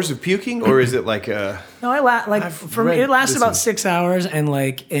 doing- hours of puking, or is it like a? No, it read lasts this about one. 6 hours,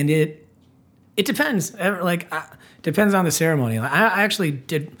 and it depends. Depends on the ceremony. Like, I actually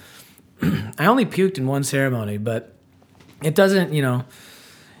did. I only puked in one ceremony, but it doesn't. You know,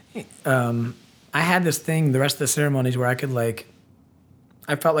 I had this thing the rest of the ceremonies where I could like.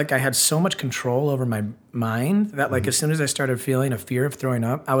 I felt like I had so much control over my mind that like as soon as I started feeling a fear of throwing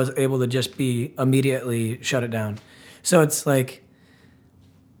up, I was able to just immediately shut it down. So it's like,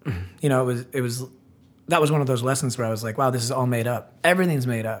 you know, it was that was one of those lessons where I was like, wow, this is all made up. Everything's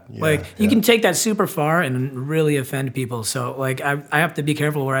made up. Like you can take that super far and really offend people. So like I have to be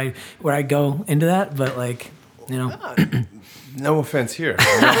careful where I go into that. But like, you know, No offense here.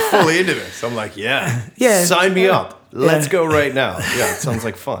 I'm fully into this. I'm like, yeah, Yeah. sign me up. Let's Yeah. go right now. Yeah, it sounds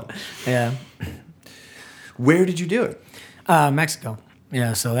like fun. yeah, Where did you do it? Mexico.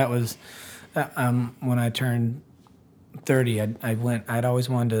 Yeah. So that was when I turned 30. I'd always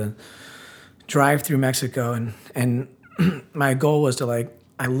wanted to drive through Mexico, and my goal was to like.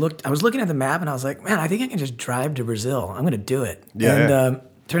 I was looking at the map, and I was like, man, I think I can just drive to Brazil. I'm going to do it. Yeah, And yeah.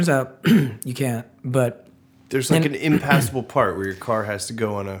 Turns out you can't. But There's like an impassable part where your car has to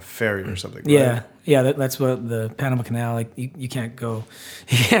go on a ferry or something. yeah, Right? yeah, that's what the Panama Canal. Like you can't go,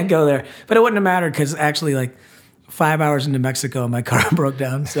 you can't go there. But it wouldn't have mattered because actually, like 5 hours into Mexico, my car broke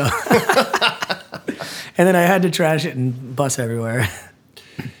down. So, and then I had to trash it and bus everywhere.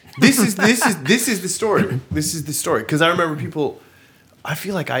 This is the story. This is the story. Because I remember people. I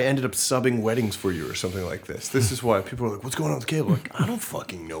feel like I ended up subbing weddings for you or something like this. This is why people are like, "What's going on with Caleb?" Like, I don't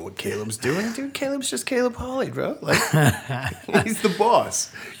fucking know what Caleb's doing, dude. Caleb's just Caleb Hawley, bro. Like, he's the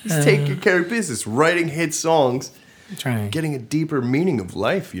boss. He's taking care of business, writing hit songs, Trying. getting a deeper meaning of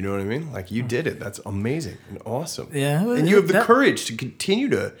life. You know what I mean? Like, you did it. That's amazing and awesome. Yeah, and you have the that- courage to continue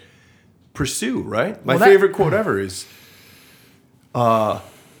to pursue. Right. My Well, that- favorite quote ever is,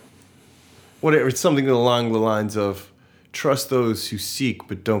 whatever. It's something along the lines of. Trust those who seek,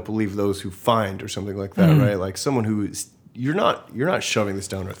 but don't believe those who find, or something like that, right? Like someone who is you're not shoving this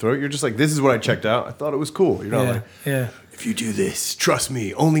down our throat. You're just like, this is what I checked out. I thought it was cool. You're not like, yeah. if you do this, trust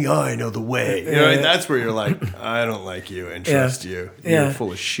me, only I know the way. You know, and that's where you're like, I don't like you and trust you. You're Yeah.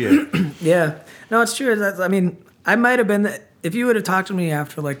 full of shit. Yeah, no, it's true. I mean, I might have been. If you would have talked to me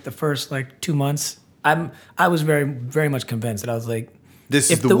after like the first like 2 months, I was very, very much convinced that I was like, This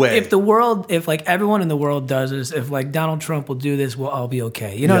is the way. if like everyone in the world does this, if like Donald Trump will do this, we'll all be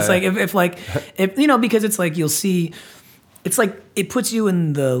okay. You know, Yeah, it's yeah. like if you know, because it's like you'll see, it's like it puts you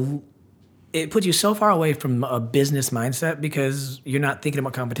so far away from a business mindset because you're not thinking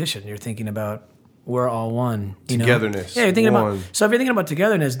about competition. You're thinking about we're all one. You know? Togetherness, Yeah, you're thinking one. about. So if you're thinking about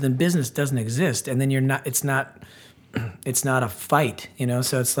togetherness, then business doesn't exist, and then you're not. It's not a fight. You know,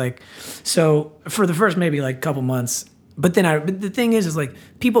 so it's like, so for the first maybe like couple months. But the thing is like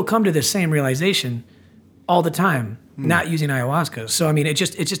people come to the same realization all the time, not using ayahuasca. So I mean, it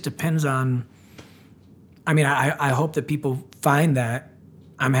just depends on. I mean, I hope that people find that.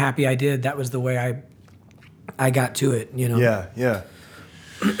 I'm happy I did. That was the way I got to it. You know. Yeah, yeah.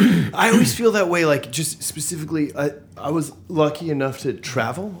 I always feel that way, like just specifically, I was lucky enough to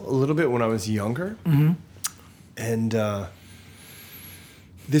travel a little bit when I was younger. Mm-hmm. And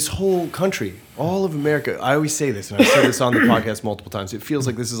this whole country, all of America, I always say this, and I've said this on the podcast multiple times, it feels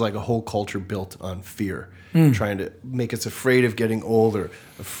like this is like a whole culture built on fear, trying to make us afraid of getting older,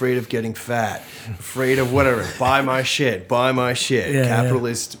 afraid of getting fat, afraid of whatever, buy my shit, Yeah,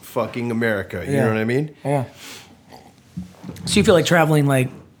 capitalist fucking America, you know what I mean? Yeah. So you feel like traveling like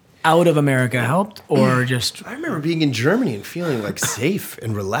out of America helped, or just I remember being in Germany and feeling like safe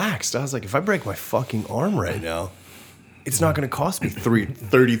and relaxed. I was like, if I break my fucking arm right now, it's not going to cost me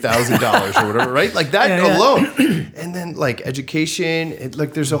 $30,000 or whatever, right? Like that Yeah, yeah. alone. And then like education,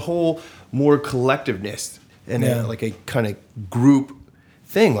 like there's a whole more collectiveness and Yeah. like a kind of group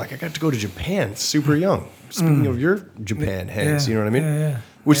thing. Like I got to go to Japan super young. Speaking of your Japan hangs, you know what I mean? Yeah.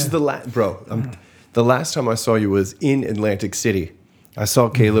 Which is the the last time I saw you was in Atlantic City. I saw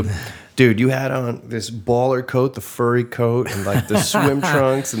Caleb. Dude, you had on this baller coat, the furry coat, and like the swim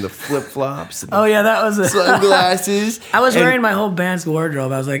trunks and the flip flops and Oh yeah, that was sunglasses. I was And wearing my whole band's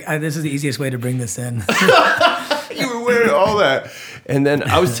wardrobe. I was like, this is the easiest way to bring this in. You were wearing all that. And then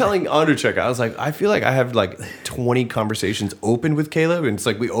I was telling Andrzejczyk, I was like, I feel like I have like 20 conversations open with Caleb, and it's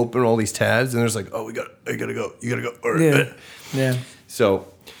like we open all these tabs, and there's like, oh, I gotta go, you gotta go. All right. Yeah. So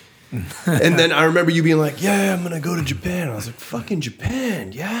And then I remember you being like, yeah, I'm going to go to Japan. I was like, fucking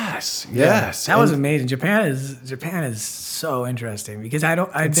Japan. Yes. Yes. That was amazing. Japan is so interesting because I've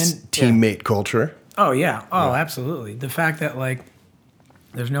been teammate culture. Oh yeah. Oh, absolutely. The fact that like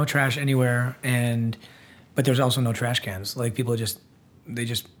there's no trash anywhere but there's also no trash cans. Like people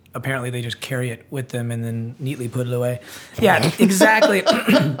apparently they just carry it with them and then neatly put it away. Yeah, exactly.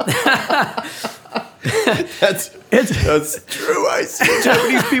 That's true. I see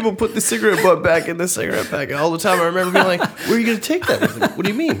Japanese people put the cigarette butt back in the cigarette pack all the time. I remember being like, where are you going to take that? I was like, what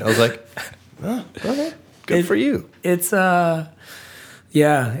do you mean? I was like, oh, okay. Good for you. It's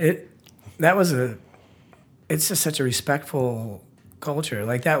it's just such a respectful culture.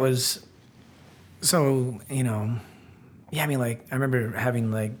 Like that was so, yeah, I mean, like, I remember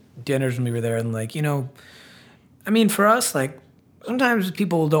having, like, dinners when we were there, and, like, I mean, for us, like, sometimes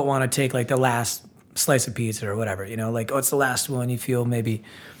people don't want to take, like, the last slice of pizza or whatever, like, oh, it's the last one, you feel maybe,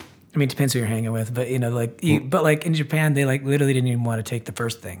 I mean, it depends who you're hanging with, but, but, like, in Japan, they, like, literally didn't even want to take the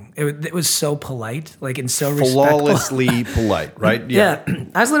first thing. It was so polite, like, and so respectful. Flawlessly polite, right? Yeah.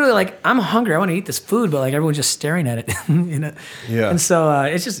 I was literally like, I'm hungry, I want to eat this food, but, like, everyone's just staring at it, Yeah. And so,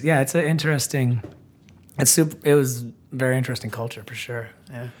 it's just, yeah, it's an interesting, it was very interesting culture for sure.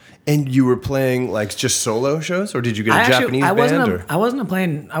 Yeah. And you were playing like just solo shows, or did you get a Japanese band? I wasn't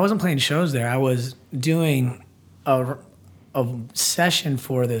playing shows there. I was doing a session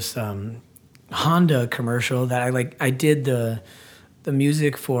for this Honda commercial that I did the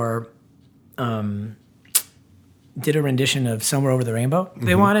music for. Did a rendition of "Somewhere Over the Rainbow." Mm-hmm.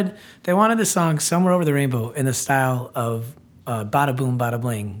 They wanted the song "Somewhere Over the Rainbow" in the style of "Bada Boom Bada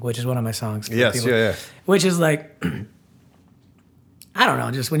Bling," which is one of my songs. Yes, yeah. Which is like. I don't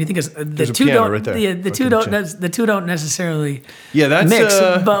know. Just when you think of the two don't necessarily that's mix,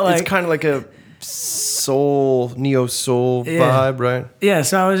 but like it's kind of like a neo soul vibe, right? Yeah.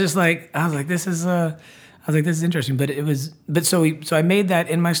 So I was like, this is interesting. But so I made that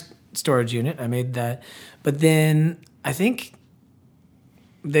in my storage unit. I made that, but then I think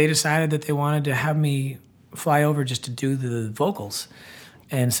they decided that they wanted to have me fly over just to do the vocals,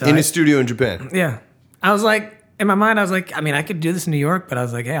 and so in a studio in Japan. Yeah, I was like. In my mind, I was like, I mean, I could do this in New York, but I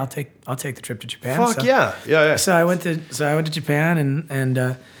was like, hey, I'll take the trip to Japan. Fuck yeah. So I went to Japan,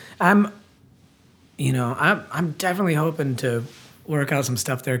 and I'm definitely hoping to work out some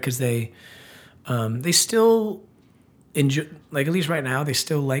stuff there because they still enjoy, like at least right now they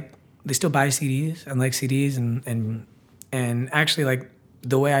still buy CDs and like CDs and actually like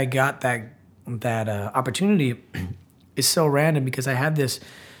the way I got that opportunity is so random because I had this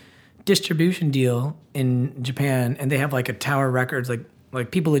distribution deal in Japan, and they have like a Tower Records,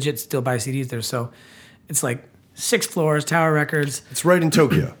 like people legit still buy CDs there. So it's like 6 floors, Tower Records. It's right in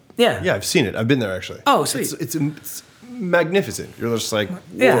Tokyo. Yeah, I've seen it. I've been there actually. Oh, sweet. It's magnificent. You're just like,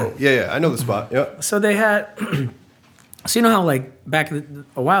 whoa. Yeah. I know the spot. Yeah. So they had. So you know how like back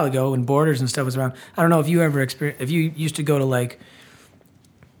a while ago when Borders and stuff was around. I don't know if you ever experienced. If you used to go to like,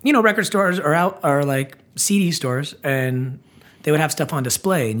 record stores or like CD stores and. They would have stuff on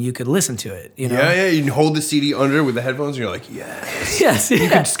display, and you could listen to it. Yeah. You can hold the CD under with the headphones, and you're like, yes. Yes. You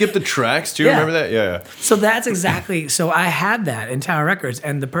could skip the tracks too. Yeah. Remember that? Yeah. So that's exactly. So I had that in Tower Records,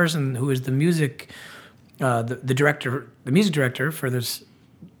 and the person who is the music, the music director for this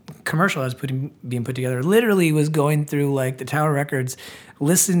commercial that's being put together, literally was going through like the Tower Records,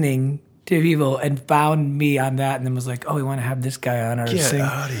 listening to people and found me on that, and then was like, "Oh, we want to have this guy on our sing." Get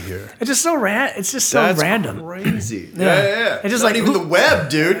out of here! It's just so It's just so random. Crazy. Yeah. It's just not like even the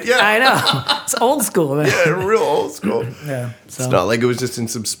web, dude. Yeah, I know. It's old school, man. Yeah, real old school. Yeah. So. It's not like it was just in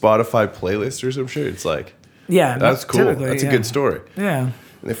some Spotify playlist or some shit. It's like, that's cool. That's a good story. Yeah.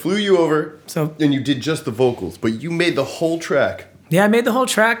 And they flew you over, and you did just the vocals, but you made the whole track. Yeah, I made the whole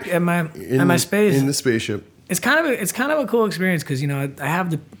track at my space in the spaceship. It's kind of a cool experience because I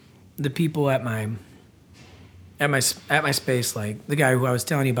have the people at my space, like the guy who I was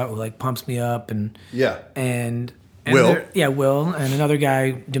telling you about who like pumps me up and Will, Will, and another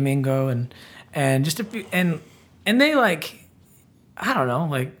guy Domingo and just a few, and they like, I don't know,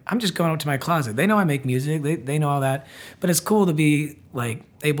 like I'm just going up to my closet. They know I make music, they know all that, but it's cool to be like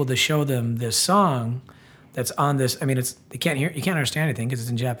able to show them this song that's on this. I mean, you can't understand anything because it's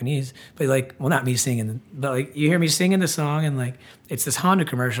in Japanese. But like, well, not me singing, but like you hear me singing the song, and like it's this Honda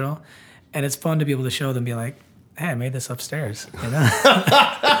commercial, and it's fun to be able to show them, be like, "Hey, I made this upstairs."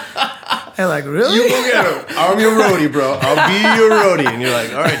 They're like, "Really? You go get him. I'm your roadie, bro. I'll be your roadie." And you're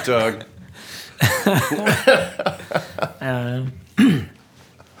like, "All right, dog." I don't know.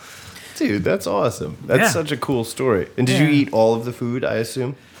 Dude, that's awesome. That's such a cool story. And did you eat all of the food, I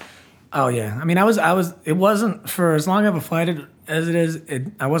assume? Oh yeah, I mean, I was. It wasn't for as long as I flight as it is,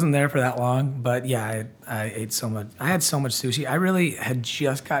 I wasn't there for that long, but yeah, I ate so much. I had so much sushi. I really had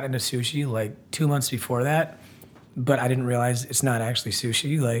just gotten into sushi like 2 months before that, but I didn't realize it's not actually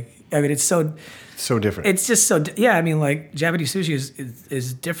sushi. Like, I mean, it's so different. It's just so yeah. I mean, like Japanese sushi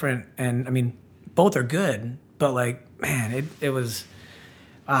is different, and I mean, both are good, but like, man, it was.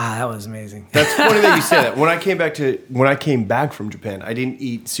 That was amazing. That's funny that you say that. When I came back from Japan, I didn't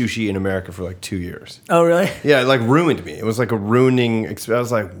eat sushi in America for like 2 years. Oh, really? Yeah, it like ruined me. It was like a ruining experience.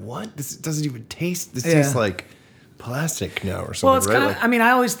 I was like, what? This doesn't even taste. This tastes like plastic now or something. Well, it's right? kind of. Like, I mean, I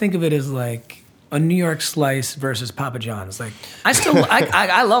always think of it as like a New York slice versus Papa John's. Like,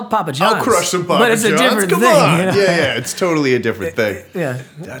 I love Papa John's. I'll crush some Papa but it's John's. a different Come thing. on. You know? Yeah, it's totally a different thing. Yeah.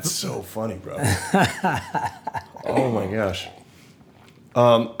 That's so funny, bro. Oh my gosh.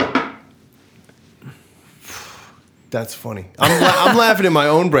 That's funny. I'm laughing in my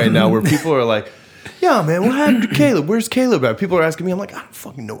own brain now where people are like, yeah, man, what happened to Caleb? Where's Caleb at? People are asking me. I'm like, I don't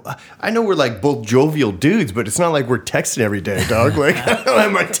fucking know. I know we're like both jovial dudes, but it's not like we're texting every day, dog. Like, I don't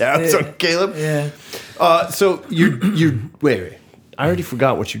have my tabs on Caleb. Yeah. So you wait. I already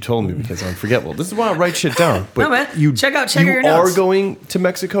forgot what you told me because I'm forgetful. This is why I write shit down. But No, man. Check your You are notes. going to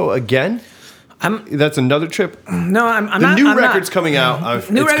Mexico again? That's another trip. No, I'm The not. new I'm record's not. coming out.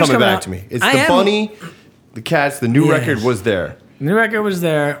 New It's record's coming back out. to me. It's I the am- bunny, the cats. The new Yes. record was there. New record was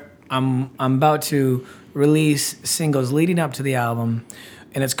there. I'm about to release singles leading up to the album,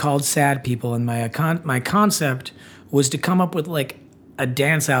 and it's called Sad People. And my concept was to come up with like a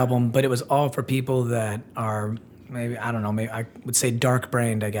dance album, but it was all for people that are maybe, I don't know, maybe I would say dark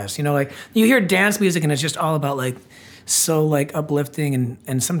brained, I guess. You know, like you hear dance music and it's just all about like so like uplifting,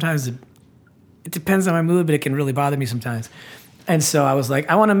 and sometimes it depends on my mood, but it can really bother me sometimes. And so I was like,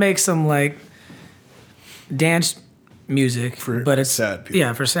 I want to make some like dance music but it's sad people.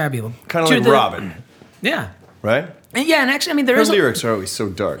 Yeah, for sad people. Kind of To like the- Robin, Yeah. right? And yeah, and actually, I mean, there Her is lyrics are always so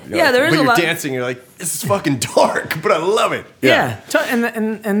dark. Yeah, there is but a you're lot- dancing, you're like, this is fucking dark, but I love it. Yeah,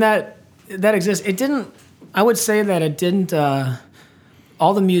 and that exists. It didn't. I would say that it didn't.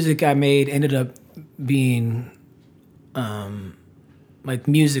 All the music I made ended up being, like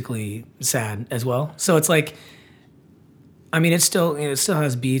musically sad as well. So it's like, I mean, it still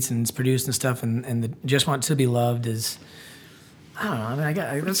has beats and it's produced and stuff, and the Just Want to Be Loved is. I don't know. I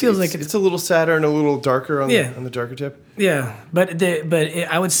mean, it feels like it's a little sadder and a little darker on the darker tip. Yeah,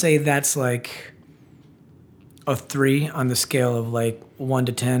 I would say that's like a 3 on the scale of like 1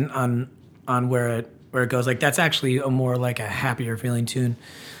 to 10 on where it goes. Like that's actually a more like a happier feeling tune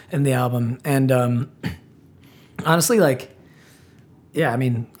in the album. And honestly, like, yeah, I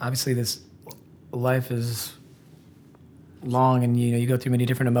mean, obviously this life is long, and you go through many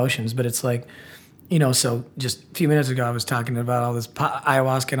different emotions, but it's like. So just a few minutes ago, I was talking about all this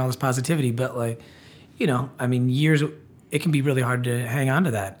ayahuasca and all this positivity, but like, I mean, years, it can be really hard to hang on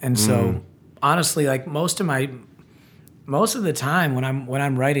to that. And so honestly, like most of the time when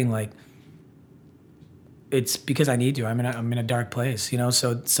I'm writing, like it's because I need to, I'm in a dark place,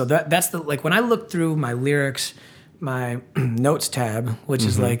 so that's the, like when I look through my lyrics, my notes tab, which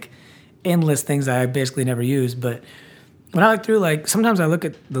is like endless things I basically never use. But when I look through, like sometimes I look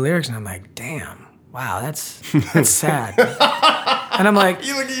at the lyrics and I'm like, damn. Wow, that's sad. And I'm like,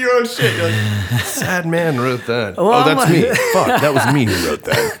 You look at your own shit. You're like, sad man wrote that. Well, oh, that's I'm me. like- Fuck, that was me who wrote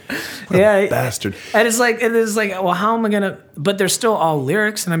that. What a bastard. And it's like, well, how am I gonna? But they're still all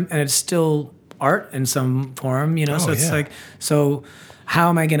lyrics, and it's still art in some form, So it's yeah. like, so how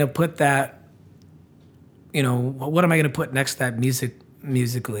am I gonna put that? What am I gonna put next to that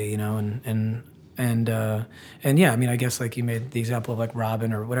musically? And yeah, I mean, I guess like you made the example of like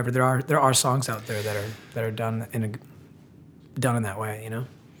Robin or whatever. There are songs out there that are done in that way,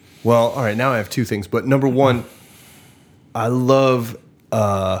 Well, all right, now I have two things. But number one, I love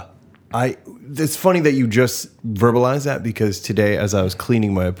it's funny that you just verbalized that, because today, as I was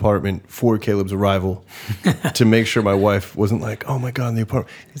cleaning my apartment for Caleb's arrival, to make sure my wife wasn't like, "Oh my god, the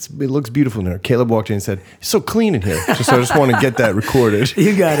apartment, it looks beautiful in here." Caleb walked in and said, "It's so clean in here." So I just want to get that recorded.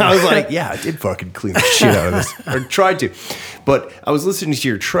 You got it. I was like, "Yeah, I did fucking clean the shit out of this, or tried to." But I was listening to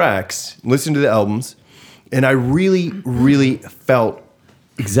your tracks, listening to the albums, and I really, really felt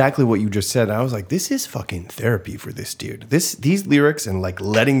exactly what you just said. I was like, this is fucking therapy for this dude. These lyrics and like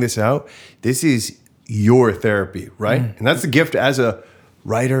letting this out, this is your therapy, right? And that's the gift as a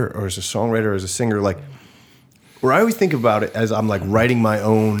writer or as a songwriter or as a singer. Like, where I always think about it as I'm like writing my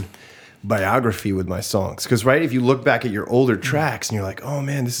own biography with my songs. Because, right, if you look back at your older tracks and you're like, oh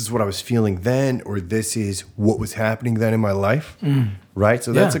man, this is what I was feeling then, or this is what was happening then in my life, right?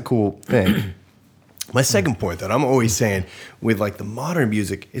 So that's Yeah. a cool thing. My second point that I'm always saying with like the modern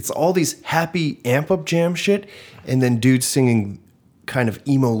music, it's all these happy amp up jam shit, and then dudes singing kind of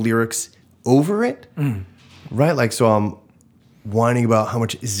emo lyrics over it, right? Like, so I'm whining about how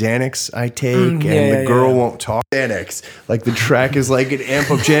much Xanax I take, and the girl won't talk. Xanax, like the track is like an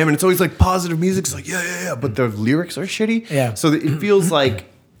amp up jam, and it's always like positive music. It's like yeah, but the lyrics are shitty. Yeah. So it feels like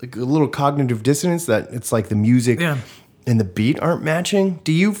a little cognitive dissonance that it's like the music. Yeah. And the beat aren't matching.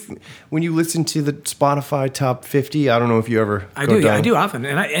 Do you, when you listen to the Spotify top 50? I don't know if you ever. I do. Yeah, I do often,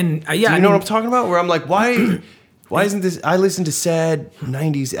 and Do you know what I'm talking about? Where I'm like, why isn't this? I listen to sad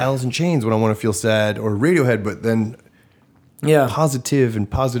 '90s Alice in Chains when I want to feel sad, or Radiohead, but then positive and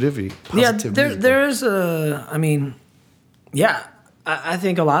positivity. Positive music. There's a. I mean, yeah, I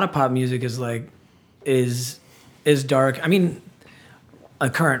think a lot of pop music is like is dark. I mean, a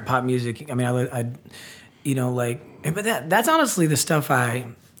current pop music. I mean, I you know, like. But that's honestly the stuff I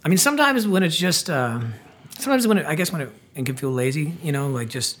mean, sometimes when it's just, sometimes when it can feel lazy, you know, like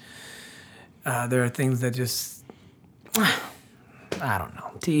just, there are things that just, I don't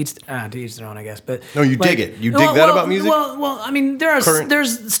know, to each their own, I guess. But no, you dig it. You dig that about music? Well, I mean,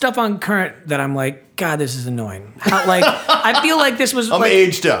 there's stuff on current that I'm like, God, this is annoying. Like, I feel like this was. I'm like,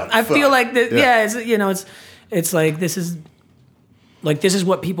 aged out. I feel like that. Yeah, it's, you know, it's like this is. Like, this is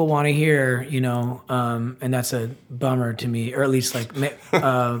what people want to hear, you know, and that's a bummer to me, or at least, like,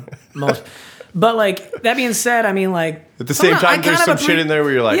 most. But, like, that being said, I mean, like... At the same time, there's some shit in there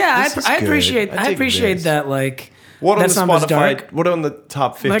where you're like, yeah, this is I good. appreciate that, like... What on that the song is Spotify, dark. what on the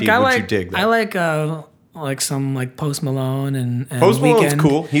top 50 Like, would you dig? I like some, like, Post Malone and Post Malone's Weeknd.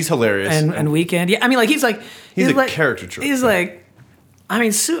 Cool. He's hilarious. And Weeknd. Yeah, I mean, like, he's a like, caricature. He's like... I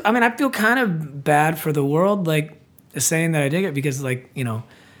mean, I feel kind of bad for the world, like, saying that I dig it because, like, you know...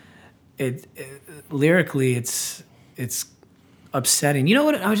 It lyrically, it's upsetting. You know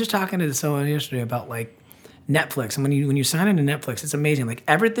what? I was just talking to someone yesterday about like Netflix, and when you sign into Netflix, it's amazing. Like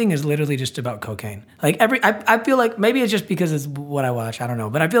everything is literally just about cocaine. Like I feel like maybe it's just because it's what I watch. I don't know,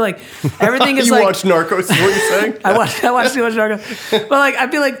 but I feel like everything is you like watch Narcos. Is what you're saying? I watch too much Narcos, but like I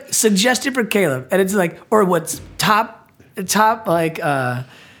feel like suggested for Caleb, and it's like or what's top like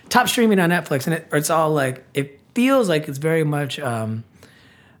top streaming on Netflix, and it's all like it feels like it's very much.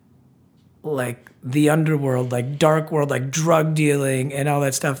 Like the underworld, like dark world, like drug dealing and all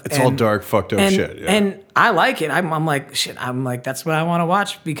that stuff. It's all dark, fucked up shit. Yeah. And I like it. I'm like, shit, I'm like, that's what I want to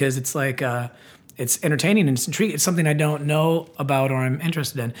watch because it's like, it's entertaining and it's intriguing. It's something I don't know about or I'm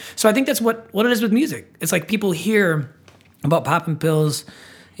interested in. So I think that's what it is with music. It's like people hear about popping pills,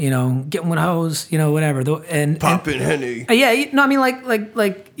 you know, getting with hoes, you know, whatever. Popping Henny. Yeah, no, I mean,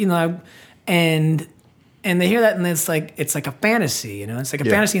 like, you know, and they hear that and it's like a fantasy, you know, it's like a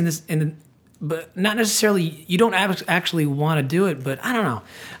fantasy but not necessarily, you don't actually want to do it, but I don't know.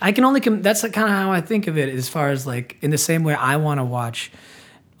 I can only, that's kind of how I think of it as far as like, in the same way I want to watch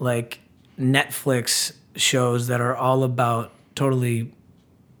like Netflix shows that are all about totally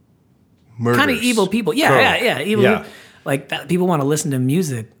Murders. kind of evil people. Yeah, evil. Yeah. Like that, people want to listen to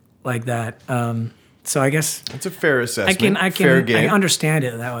music like that. So I guess that's a fair assessment. I can understand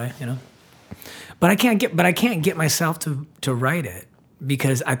it that way, you know. But I can't get myself to write it.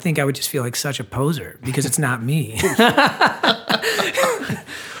 Because I think I would just feel like such a poser because it's not me.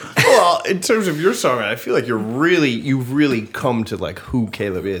 Well, in terms of your song, I feel like you've really come to like who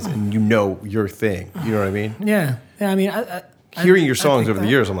Caleb is and you know your thing. You know what I mean? Yeah. I mean, hearing your songs over the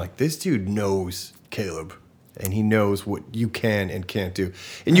years, I'm like, this dude knows Caleb and he knows what you can and can't do.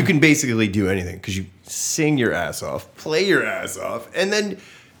 And you can basically do anything because you sing your ass off, play your ass off, and then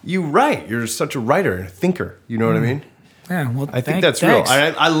you write. You're such a writer and a thinker. You know what I mean? Yeah, well, I think that's real.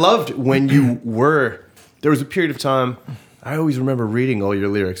 I loved when you were. There was a period of time. I always remember reading all your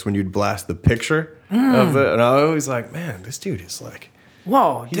lyrics when you'd blast the picture of it, and I was always like, "Man, this dude is like,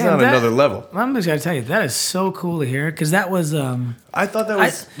 whoa, he's on another level." I'm just gotta tell you, that is so cool to hear because that was. I thought that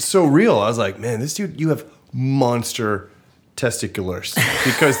was so real. I was like, "Man, this dude, you have monster testiculars,"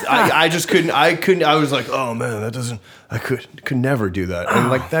 because I just couldn't. I was like, "Oh man, that doesn't. I could never do that." And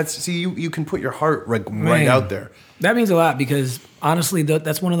like you can put your heart right out there. That means a lot because honestly,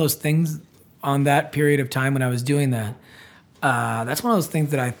 that's one of those things on that period of time when I was doing that. That's one of those things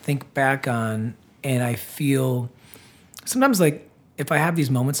that I think back on and I feel sometimes like if I have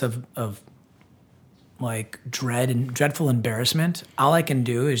these moments of like dread and dreadful embarrassment, all I can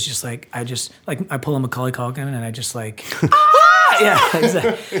do is just like I pull a Macaulay Culkin and I just like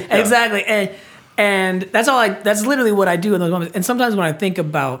exactly. And that's literally what I do in those moments. And sometimes when I think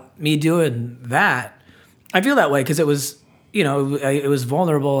about me doing that, I feel that way because it was, you know, it was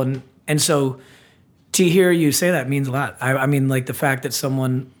vulnerable. And so to hear you say that means a lot. I mean, like the fact that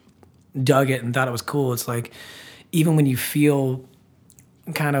someone dug it and thought it was cool. It's like even when you feel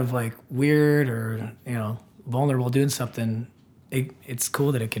kind of like weird or vulnerable doing something, it's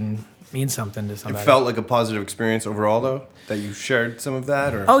cool that it can mean something to It somebody. felt like a positive experience overall, though, that you shared some of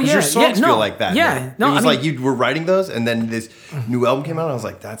that. Or Oh, 'cause yeah, your songs yeah, no, feel like that. yeah, man. no, it was I mean- like you were writing those, and then this new album came out. And I was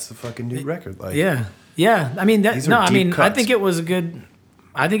like, that's the fucking new record. Like, Yeah. I mean These are deep I cuts. think it was a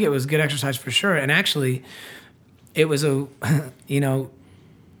good exercise for sure. And actually, it was it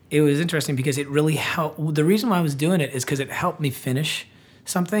was interesting because it really helped. The reason why I was doing it is because it helped me finish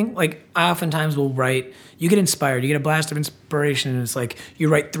something. Like I oftentimes will write, you get inspired, you get a blast of inspiration, and it's like you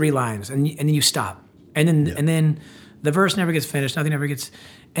write 3 lines and then you stop, and then the verse never gets finished, nothing ever gets,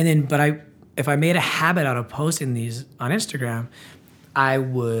 if I made a habit out of posting these on Instagram, I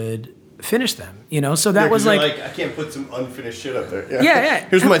would finish them. So that was like I can't put some unfinished shit up there. Yeah.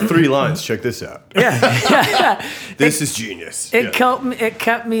 Here's my 3 lines. Check this out. yeah. This is genius. It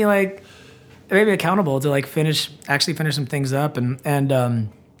kept me like maybe accountable to like actually finish some things up and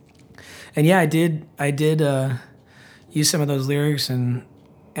yeah, I did use some of those lyrics and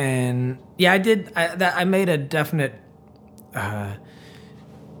yeah, I made a definite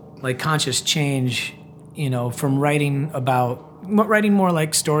like conscious change, from writing more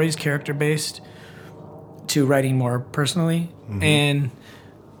like stories, character based, to writing more personally. And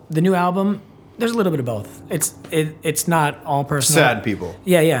the new album, there's a little bit of both. It's not all personal. Sad people.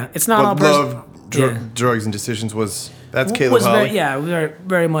 Yeah. It's not all But personal. love, drugs, and decisions that's Caleb was Holly. very,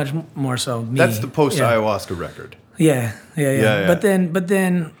 very much more so me. That's the post yeah. ayahuasca record. Yeah. Yeah. But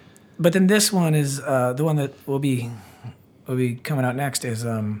then this one is the one that will be coming out next is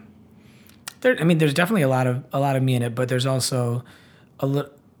there's definitely a lot of me in it, but there's also a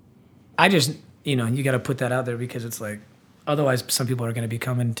little. I just you got to put that out there because it's like otherwise some people are going to be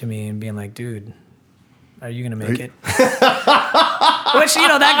coming to me and being like, dude, are you going to make it? Which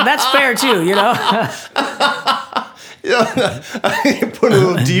that's fair too, Yeah, put a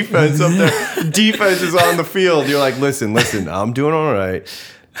little defense up there. Defense is on the field. You're like, listen, I'm doing all right.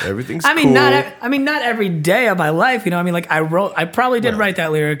 Everything's cool. Not every day of my life, I probably did write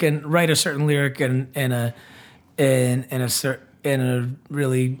that lyric and write a certain lyric in a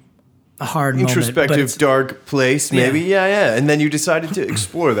really hard introspective, moment, dark place, maybe. Yeah. Yeah. And then you decided to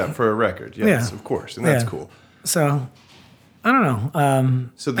explore that for a record. Yes, Yeah. of course, and that's Yeah. cool. So I don't know.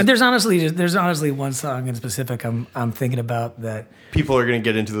 So And there's honestly one song in specific I'm thinking about that. People are going to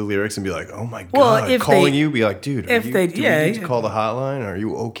get into the lyrics and be like, "Oh my god!" Well, if calling they- you, be like, "Dude, if do they- we yeah, need to yeah. call the hotline? Are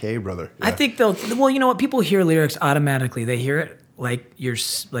you okay, brother?" I Yeah. think they'll. Well, you know what? People hear lyrics automatically. They hear it like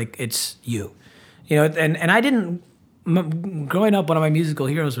like it's you, And I didn't. Growing up, one of my musical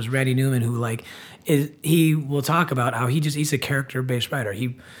heroes was Randy Newman, who he will talk about how he's a character based writer.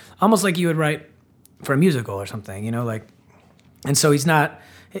 He almost like you would write for a musical or something, and so he's not.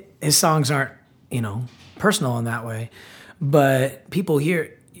 His songs aren't personal in that way, but people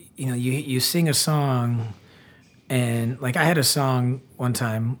hear. You sing a song, and like I had a song one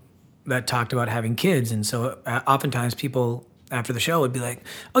time that talked about having kids, and so oftentimes people after the show would be like,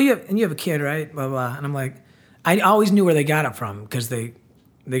 "Oh, you have a kid, right?" Blah blah, and I'm like, I always knew where they got it from because they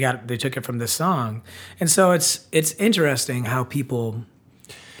took it from this song, and so it's interesting how people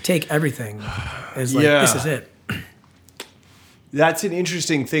take everything as like Yeah. this is it. That's an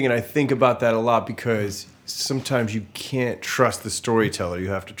interesting thing, and I think about that a lot because sometimes you can't trust the storyteller. You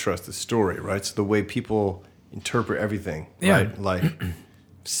have to trust the story, right? So the way people interpret everything, Yeah. right? Like,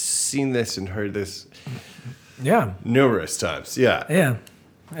 seen this and heard this Yeah, numerous times. Yeah. yeah.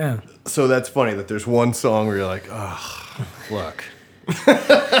 So that's funny that there's one song where you're like, oh, look,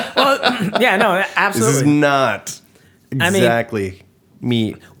 Yeah, no, this is absolutely. not exactly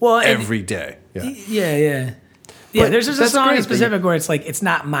me Well, and- every day. Yeah. Yeah. But There's just a that's song in great that specific where it's like it's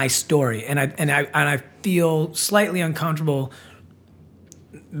not my story, and I feel slightly uncomfortable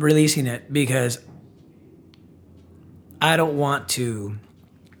releasing it because I don't want to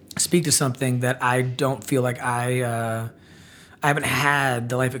speak to something that I don't feel like I haven't had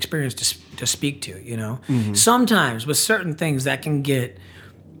the life experience to speak to. Mm-hmm. Sometimes with certain things that can get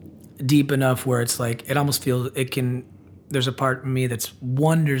deep enough where it's like it almost feels it can. There's a part of me that's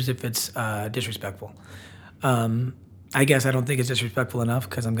wonders if it's disrespectful. I guess I don't think it's disrespectful enough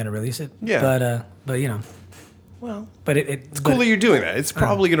because I'm going to release it. Yeah. But Well, but it's cool that you're doing that. It's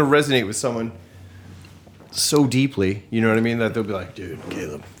probably going to resonate with someone so deeply, you know what I mean, that they'll be like, dude,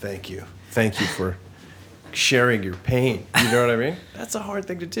 Caleb, thank you for sharing your pain. You know what I mean? That's a hard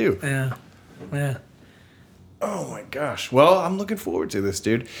thing to do. Yeah. Oh my gosh. Well, I'm looking forward to this,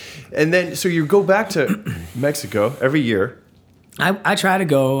 dude. And then, so you go back to Mexico every year. I try to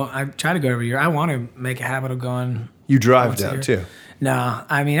go every year. I want to make a habit of going. You drive once a down year. too. No,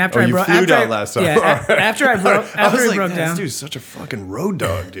 I mean after Oh, I you broke. flew After down I, last time. Yeah, after I broke. I was After I like, broke "Man, down. this dude's such a fucking road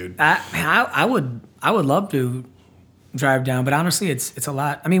dog, dude. I would love to drive down, but honestly, it's a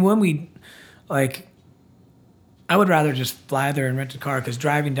lot. I mean, when we like, I would rather just fly there and rent a car because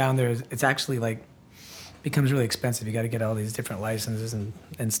driving down there it's actually like becomes really expensive. You got to get all these different licenses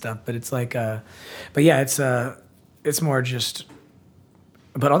and stuff. But it's like, but yeah, it's more just.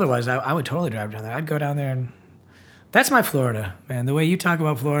 But otherwise, I would totally drive down there. I'd go down there and. That's my Florida, man. The way you talk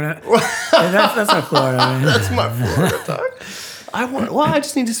about Florida, that's my Florida, man. That's my Florida dog. I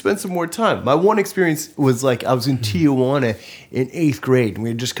just need to spend some more time. My one experience was like I was in Tijuana in 8th grade, and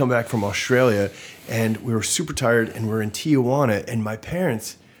we had just come back from Australia, and we were super tired, and we're in Tijuana, and my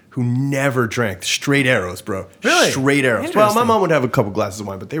parents, who never drank, straight arrows, bro. Really? Straight arrows. Well, Interesting. my mom would have a couple glasses of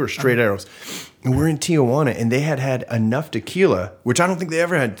wine, but they were straight arrows. And we're in Tijuana, and they had enough tequila, which I don't think they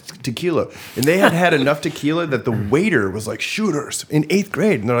ever had tequila. And they had enough tequila that the waiter was like, shooters in 8th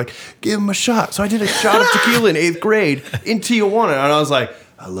grade. And they're like, give them a shot. So I did a shot of tequila in 8th grade in Tijuana. And I was like,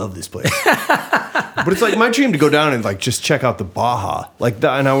 I love this place. But it's like my dream to go down and like just check out the Baja. Like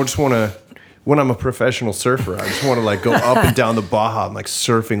that, and I would just want to, when I'm a professional surfer, I just want to like go up and down the Baja and like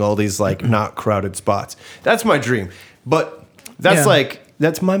surfing all these like not crowded spots. That's my dream. But that's Yeah. like,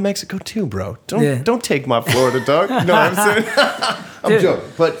 that's my Mexico too, bro. Yeah. Don't take my Florida dog. You know what I'm saying? I'm Dude.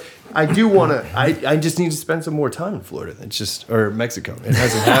 joking. But I do want to, I just need to spend some more time in Florida. It's just, or Mexico. It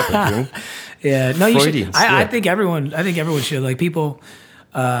hasn't happened, dude. Yeah, no, you should. Freudian I slip. think everyone should. Like people,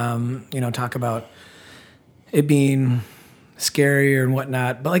 talk about it being scary and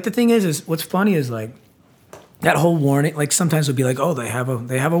whatnot. But like the thing is what's funny is like that whole warning. Like sometimes it'll be like, oh, they have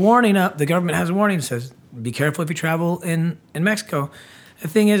a warning up. The government has a warning that says, be careful if you travel in Mexico. The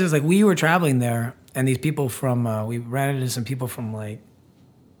thing is like we were traveling there, and these people from we ran into some people from like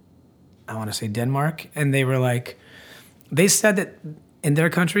I want to say Denmark, and they were like, they said that in their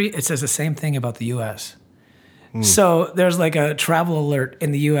country it says the same thing about the U.S. So there's like a travel alert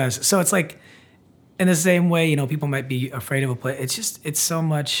in the U.S. So it's like in the same way, people might be afraid of a place. It's just so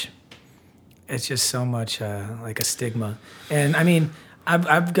much like a stigma. And I mean,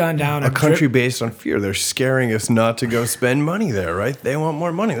 I've gone down A country based on fear. They're scaring us not to go spend money there, right? They want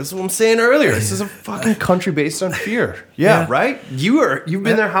more money. This is what I'm saying earlier. This is a fucking country based on fear. Yeah, Yeah. right? You've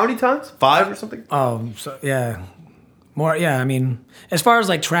been there how many times? 5 or something? so yeah, more yeah. I mean, as far as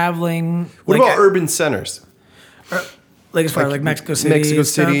like traveling, What like, about urban centers? like as far as like Mexico City, Mexico and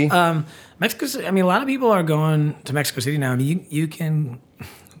stuff. City. Mexico City. I mean, a lot of people are going to Mexico City now. I mean, you can.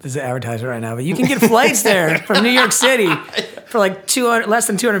 This is an advertiser right now, but you can get flights there from New York City for like less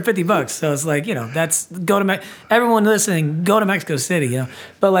than $250. So it's like that's everyone listening, go to Mexico City.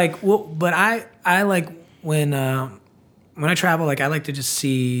 But like, but I like when I travel, like I like to just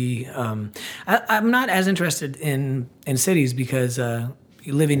see. I'm not as interested in cities because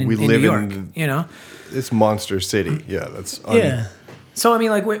living in We New live York, in It's Monster City. Yeah, that's yeah. So I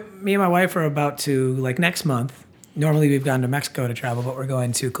mean, like me and my wife are about to like next month. Normally we've gone to Mexico to travel, but we're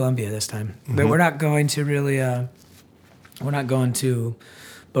going to Colombia this time. But we're not going to really. We're not going to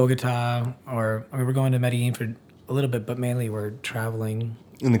Bogota we're going to Medellin for a little bit, but mainly we're traveling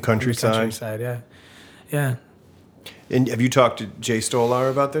in the countryside. Yeah. And have you talked to Jay Stolar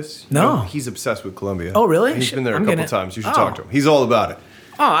about this? No. He's obsessed with Colombia. Oh, really? He's been there I'm a couple gonna- times. You should Oh. talk to him. He's all about it.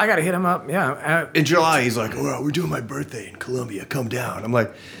 Oh, I gotta hit him up. Yeah. In July, he's like, "Oh, we're doing my birthday in Colombia. Come down." I'm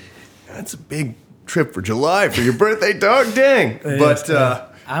like, "That's a big trip for July for your birthday, dog. Dang!" But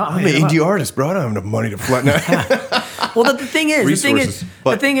I'll I'm an hit him up. indie artist, bro. I don't have enough money to fly. Well, the thing is, Resources.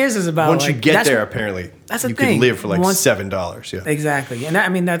 the thing is about Once you like, get that's- there, apparently, that's the you thing. can live for like Once- $7. Yeah. Exactly, and I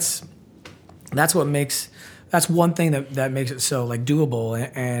mean that's what makes that's one thing that makes it so like doable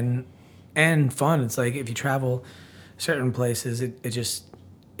and fun. It's like if you travel certain places, it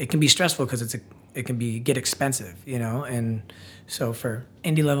can be stressful because it can get expensive, and so for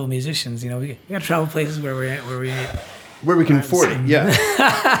indie level musicians, we got to travel places where Where we can afford it, yeah.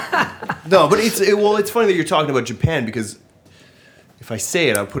 No, but it's funny that you're talking about Japan because if I say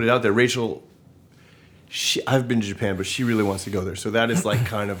it, I'll put it out there. Rachel, I've been to Japan, but she really wants to go there. So that is like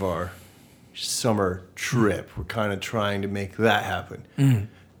kind of our summer trip. We're kind of trying to make that happen,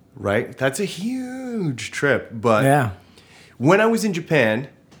 right? That's a huge trip. But yeah. when I was in Japan,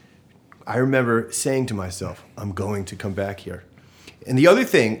 I remember saying to myself, I'm going to come back here. And the other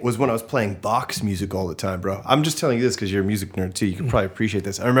thing was when I was playing box music all the time, bro. I'm just telling you this because you're a music nerd too. You can probably appreciate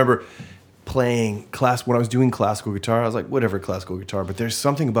this. I remember playing when I was doing classical guitar. I was like, whatever, classical guitar. But there's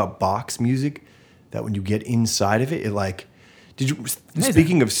something about box music that when you get inside of it, it like,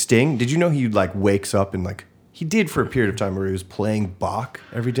 speaking of Sting, did you know he like wakes up and like, he did for a period of time where he was playing Bach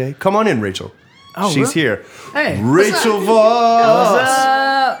every day? Come on in, Rachel. Oh, She's really? here. Hey, Rachel Voss. What's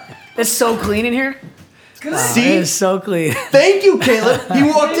up? It's so clean in here. See? It's so clean. Thank you, Caleb. You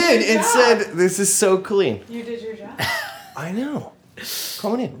walked in and said, "This is so clean." You did your job. I know.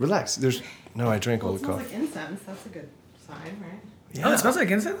 Come on in. Relax. I drank all It the smells coffee. like incense. That's a good sign, right? Oh, it smells like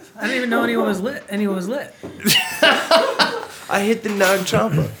incense? I didn't even know anyone was lit. I hit the Nag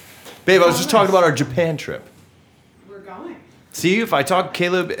Champa. Babe, I was just talking about our Japan trip. We're going. See, if I talk,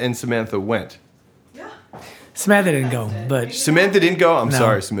 Caleb and Samantha went. Yeah. Samantha didn't go, but Samantha didn't go? I'm No.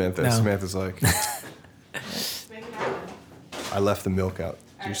 sorry, Samantha. No. Samantha's like, Make it happen. I left the milk out.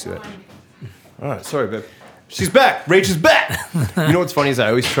 Did you see that? Excellent. All right, sorry, babe. She's back. Rach is back. You know what's funny is I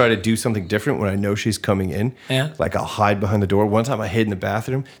always try to do something different when I know she's coming in. Yeah. Like I'll hide behind the door. One time I hid in the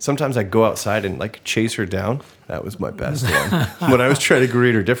bathroom. Sometimes I go outside and like chase her down. That was my best one. When I was trying to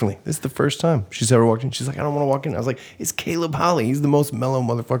greet her differently. This is the first time she's ever walked in. She's like, I don't want to walk in. I was like, it's Caleb Holly. He's the most mellow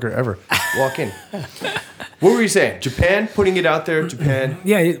motherfucker ever. Walk in. What were you saying? Japan? Putting it out there? Japan?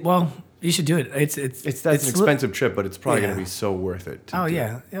 yeah, well, you should do it. That's An li- expensive trip, but it's probably Yeah. going to be so worth it. to Oh do.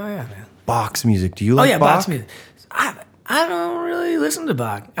 yeah, man. Box music. Do you Oh like yeah, Bach? box music. I don't really listen to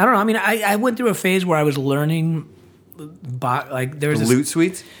Bach. I don't know. I mean, I went through a phase where I was learning Bach. Like there was The this, Lute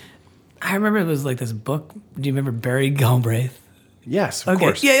Suites? I remember it was like this book. Do you remember Barry Galbraith? Yes, of Okay.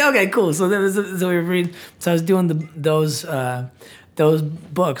 course. Yeah. Okay. Cool. So we were reading. So I was doing those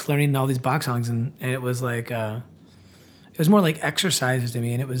books, learning all these Bach songs, and it was like it was more like exercises to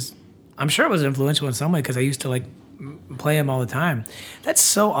me, and it was. I'm sure it was influential in some way because I used to like play him all the time. That's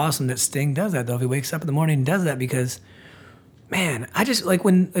so awesome that Sting does that though. If he wakes up in the morning and does that because, man, I just like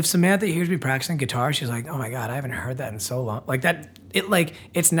if Samantha hears me practicing guitar, she's like, oh my God, I haven't heard that in so long. Like that,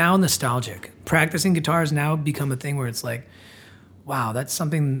 it's now nostalgic. Practicing guitar has now become a thing where it's like, wow, that's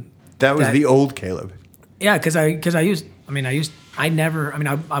something. That was the old Caleb. Yeah, because I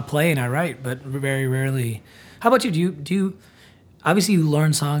play and I write, but very rarely. How about you? Do you obviously you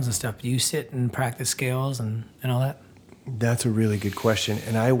learn songs and stuff. Do you sit and practice scales and all that? That's a really good question,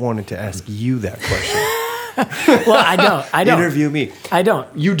 and I wanted to ask you that question. Well, I don't. Interview me. I don't.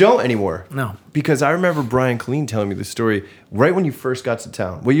 You don't anymore. No. Because I remember Brian Colleen telling me the story right when you first got to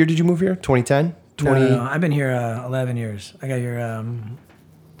town. What year did you move here? 2010? No, I've been here 11 years. I got here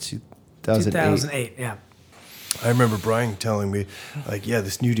 2008. 2008. Yeah. I remember Brian telling me, like, yeah,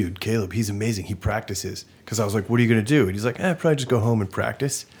 this new dude, Caleb, he's amazing. He practices. Because I was like, what are you going to do? And he's like, probably just go home and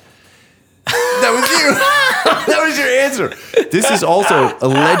practice. That was you. That was your answer. This is also a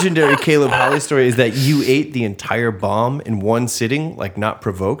legendary Caleb Holly story is that you ate the entire bomb in one sitting, like not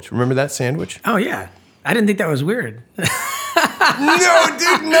provoked. Remember that sandwich? Oh yeah. I didn't think that was weird. No,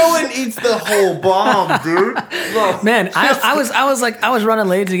 dude, no one eats the whole bomb, dude. Man, I was running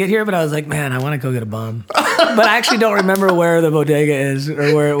late to get here, but I was like, man, I want to go get a bomb. But I actually don't remember where the bodega is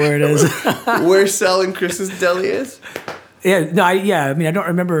or where it is. Where Sal and Chris's deli is? I don't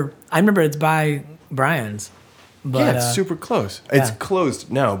remember. I remember it's by Brian's. But, Yeah, it's super close. It's yeah.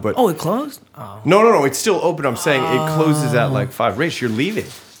 closed now, but Oh, it closed? Oh. no, it's still open. I'm saying it closes at like 5. Rach, you're leaving.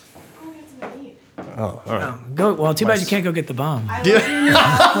 Oh, we have something to eat. Oh, all right. Go. Well, too bad you can't go get the bomb.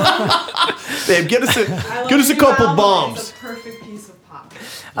 Babe, get us I a love your couple album. bombs. It's a perfect piece of pop.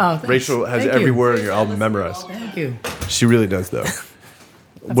 Oh, thanks. Rachel has Thank every you. word in your album memorized. Thank you. She really does, though.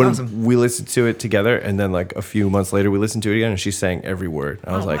 When awesome. we listened to it together, and then like a few months later, we listened to it again, and she sang every word.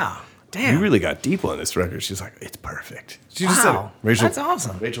 I was Oh, like, wow. Damn. you really got deep on this record. She's like, it's perfect. She just said it. Wow. Rachel, That's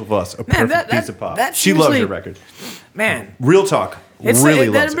awesome. Rachel Voss, a Man, perfect that- piece of pop. that She loves seriously- your record. Man, Real talk. that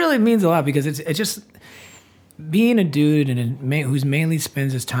loves it. really means a lot because it's just being a dude who's mainly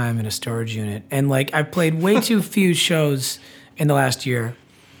spends his time in a storage unit, and like I've played way too few shows in the last year.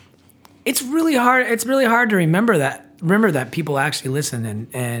 It's really hard. It's really hard to remember that people actually listen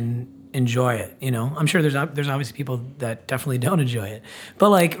and enjoy it. You know, I'm sure there's obviously people that definitely don't enjoy it, but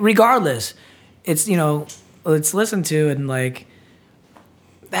like regardless, it's it's listened to and like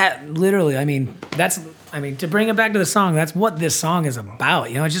that. Literally, to bring it back to the song, that's what this song is about.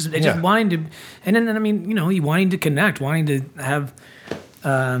 You know, it's just Yeah. wanting to, and then you wanting to connect, wanting to have,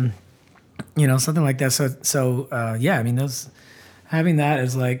 something like that. So those having that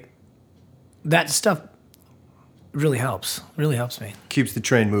is like that stuff really helps me. Keeps the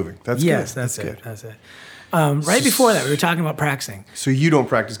train moving. That's Yes, good. that's good. it. That's it. Right before that, we were talking about practicing. So you don't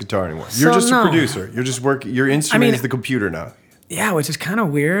practice guitar anymore. You're So, just a no. producer. You're just working. Your instrument mean- is the computer now. Yeah, which is kind of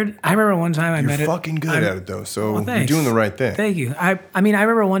weird. I remember one time I You're met fucking good at it though. So Well, you're thanks. doing the right thing. Thank you. I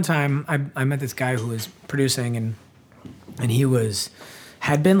remember one time I met this guy who was producing and he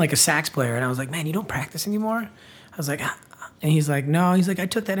had been like a sax player, and I was like, man, you don't practice anymore? I was like, ah. And he's like, no. He's like, I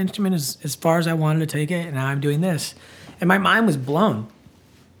took that instrument as far as I wanted to take it, and now I'm doing this. And my mind was blown.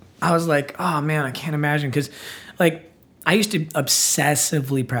 I was like, oh man, I can't imagine because, like, I used to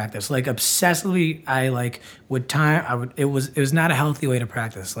obsessively practice. Like obsessively, I like would time. I would. It was not a healthy way to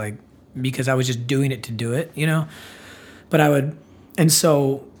practice. Like because I was just doing it to do it, you know. But I would, and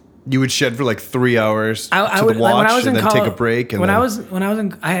so You would shed for like 3 hours I to would the watch when I was and in then college. take a break. And when then, I was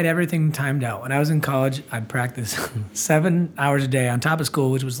in, I had everything timed out. When I was in college, I'd practice 7 hours a day on top of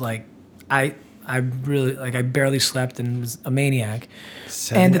school, which was like, I really like I barely slept and was a maniac.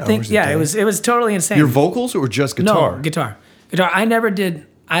 7 And the thing, hours a yeah, day? it was totally insane. Your vocals or just guitar? No, guitar. I never did.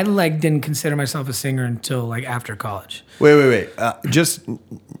 I like didn't consider myself a singer until like after college. Wait. Just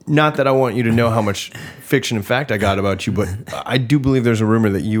not that I want you to know how much fiction and fact I got about you, but I do believe there's a rumor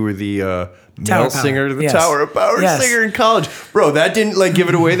that you were the Tower male of Power. singer, the Yes. Tower of Power Yes. singer in college. Bro, that didn't like give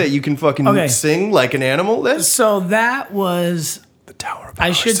it away that you can fucking Okay. sing like an animal? That's So that was the Tower of Power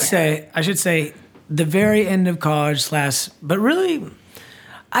I should singer. say the very end of college but really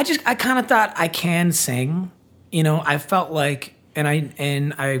I kind of thought I can sing. You know, I felt like and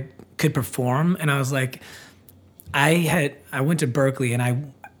I could perform and I was like I went to Berkeley and I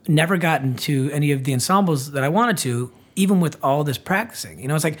never got into any of the ensembles that I wanted to, even with all this practicing. You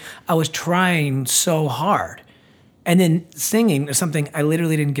know, it's like I was trying so hard. And then singing is something I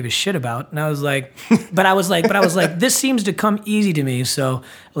literally didn't give a shit about. And I was like, but I was like, this seems to come easy to me. So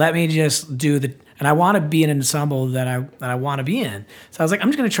let me just do and I want to be in an ensemble that I want to be in. So I was like, I'm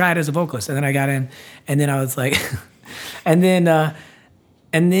just going to try it as a vocalist. And then I got in and then I was like, and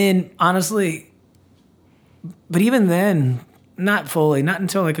then honestly, but even then, not fully, not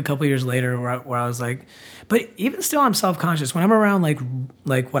until like a couple years later where I was like, but even still I'm self-conscious when I'm around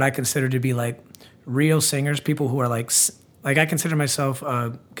like what I consider to be like real singers, people who are like I consider myself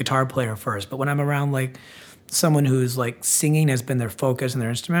a guitar player first, but when I'm around like someone who's like singing has been their focus and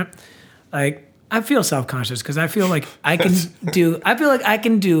their instrument, like I feel self-conscious because I feel like I can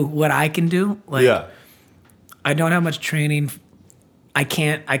do what I can do. Like Yeah. I don't have much training. I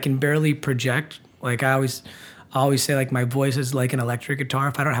can barely project. Like I always say like my voice is like an electric guitar.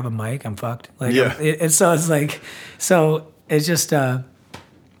 If I don't have a mic, I'm fucked. Like Yeah. so it's just You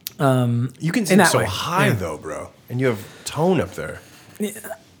can in sing that so way. high Yeah. though, bro. And you have tone up there.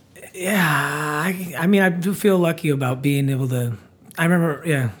 Yeah, I mean, I do feel lucky about being able to. I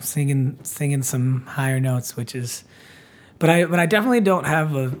remember, singing some higher notes, but I definitely don't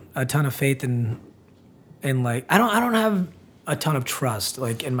have a ton of faith in like I don't have a ton of trust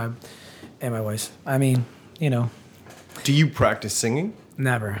like in my voice. I mean, you know, Do you practice singing?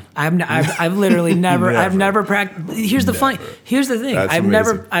 never. I've literally never. I've never practiced. Here's the thing. That's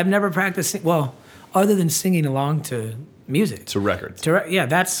I've never practiced. Well, other than singing along to music. To records.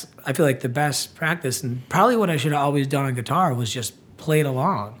 That's I feel like the best practice and probably what I should have always done on guitar was just played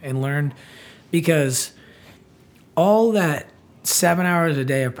along and learned because all that 7 hours a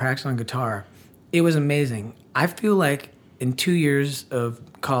day of practice on guitar, it was amazing. I feel like in 2 years of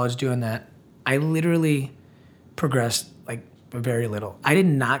college doing that, I literally progressed like very little.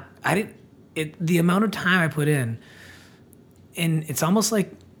 The amount of time I put in and it's almost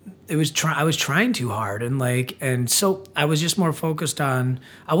like I was trying too hard and so I was just more focused on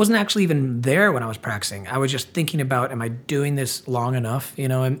I wasn't actually even there when I was practicing. I was just thinking about am I doing this long enough, you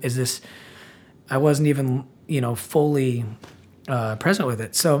know, and is this I wasn't even, you know, fully present with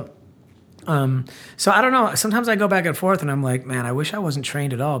it. So I don't know, sometimes I go back and forth and I'm like, man, I wish I wasn't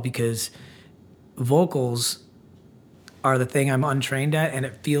trained at all because vocals are the thing I'm untrained at and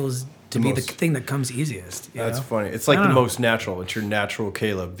it feels to be the thing that comes easiest. You That's know? funny. It's like I the don't know. most natural. It's your natural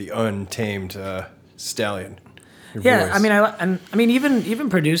Caleb, the untamed stallion. Your Yeah, voice. I mean, even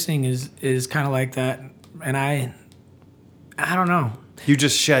producing is kind of like that, and I don't know. You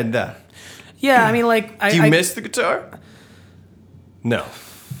just shed that. Yeah, I mean, like, Do you miss the guitar? No.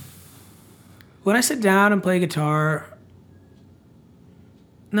 when I sit down and play guitar?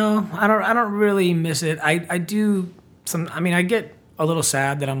 No, I don't really miss it. I do some. I mean, I get a little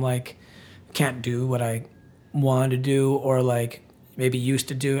sad that I'm like can't do what I wanted to do or like maybe used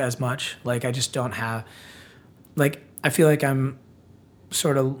to do as much. Like I just don't have. Like I feel like I'm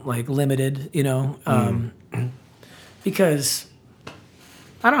sort of like limited, you know, because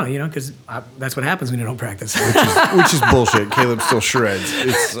I don't know, you know, because that's what happens when you don't practice. Which is bullshit. Caleb still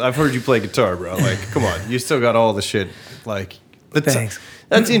shreds. I've heard you play guitar, bro. Like, come on. You still got all the shit. Like, Thanks.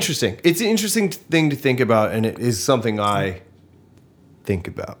 That's interesting. It's an interesting thing to think about, and it is something I think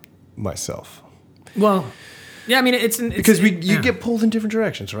about myself. Well, Yeah, I mean, it's because you yeah. get pulled in different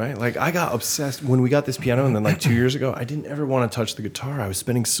directions, right? Like I got obsessed when we got this piano, and then like 2 years ago, I didn't ever want to touch the guitar. I was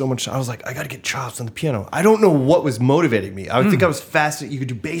spending so much. I was like, I got to get chops on the piano. I don't know what was motivating me. I think I was fascinated. You could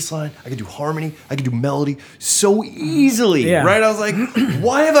do bass line, I could do harmony, I could do melody so easily, Yeah. right? I was like,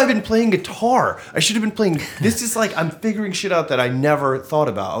 why have I been playing guitar? I should have been playing. This is like I'm figuring shit out that I never thought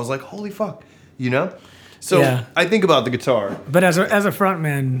about. I was like, holy fuck, you know. So Yeah. I think about the guitar. But as a front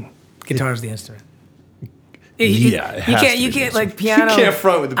man, guitar is the instrument. Yeah, it you has can't. to You be the can't like instrument. piano. You can't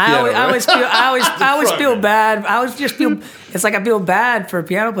front with the piano, I always feel. I always front feel man. bad. I always just feel. It's like I feel bad for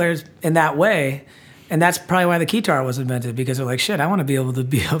piano players in that way, and that's probably why the guitar was invented because they're like, shit, I want to be able to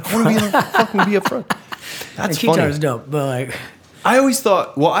be up I want front. to fucking be up front. That's The guitar funny. is dope, but like, I always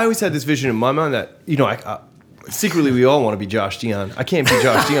thought, I always had this vision in my mind that, you know, secretly we all want to be Josh Dion. I can't be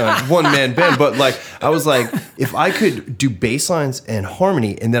Josh Dion, one man band, but like, I was like, if I could do bass lines and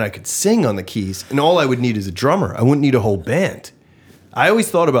harmony and then I could sing on the keys and all I would need is a drummer, I wouldn't need a whole band. I always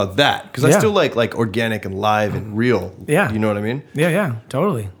thought about that because I Yeah. still like organic and live and real. Yeah. You know what I mean? yeah,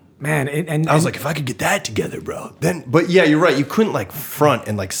 totally, man. And I was like, if I could get that together, bro, then. But yeah, you're right. You couldn't like front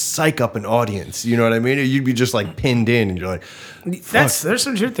and like psych up an audience. You know what I mean? Or you'd be just like pinned in, and you're like, there's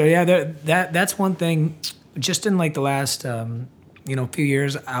some truth there. Yeah, that's one thing. Just in like the last few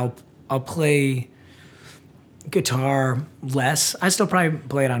years, I'll play guitar less. I still probably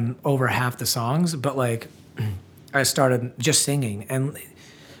play it on over half the songs, but like I started just singing, and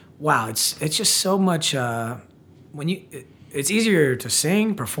wow, it's just so much. It's easier to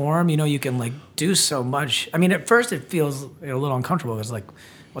sing, perform. You know, you can like do so much. I mean, at first it feels a little uncomfortable. It's like,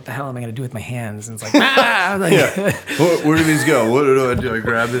 what the hell am I gonna do with my hands? And it's like, like yeah. Where do these go? What do I do? I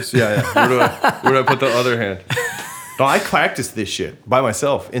grab this? Yeah. Where do I put the other hand? No, I practice this shit by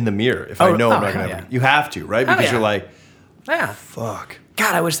myself in the mirror if I know I'm not gonna hell have yeah. You have to, right? Hell Because yeah. you're like, yeah. fuck.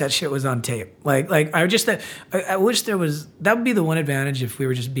 God, I wish that shit was on tape. Like I wish there was. That would be the one advantage if we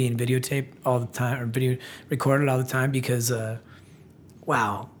were just being videotaped all the time or video recorded all the time. Because,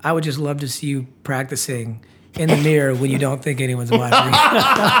 wow, I would just love to see you practicing in the mirror when you don't think anyone's watching.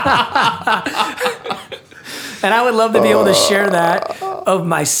 And I would love to be able to share that of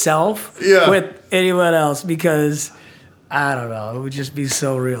myself Yeah. with anyone else because I don't know, it would just be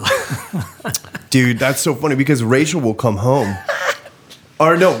so real. Dude, that's so funny because Rachel will come home.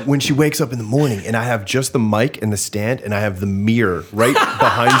 Or no, when she wakes up in the morning and I have just the mic and the stand and I have the mirror right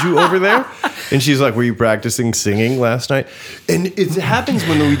behind you over there. And she's like, were you practicing singing last night? And it happens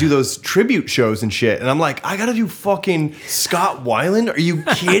when we do those tribute shows and shit. And I'm like, I gotta do fucking Scott Weiland? Are you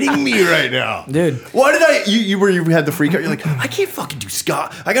kidding me right now? Dude. Why did you had the freak out? You're like, I can't fucking do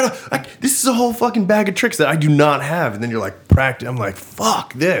Scott. This is a whole fucking bag of tricks that I do not have. And then you're like, practice. I'm like,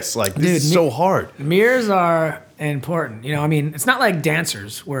 fuck this. Like, this Dude, is so hard. Mirrors are important. You know, I mean, it's not like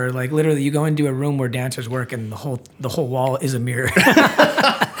dancers where like literally you go into a room where dancers work and the whole wall is a mirror.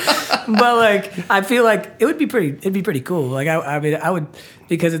 But like, I feel like it'd be pretty cool. Like I mean, I would,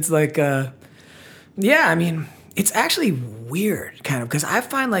 because it's like, yeah, I mean, it's actually weird kind of, because I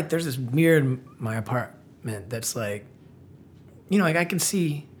find like there's this mirror in my apartment that's like, you know, like I can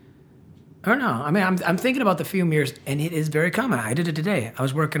see, I don't know. I mean, I'm thinking about the few mirrors and it is very common. I did it today. I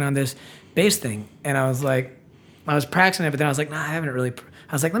was working on this bass thing and I was practicing it, but then I was like, nah, I haven't really.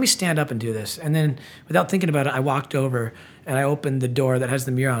 I was like, let me stand up and do this. And then without thinking about it, I walked over and I opened the door that has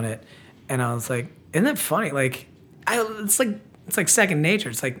the mirror on it. And I was like, isn't that funny? Like, it's like second nature.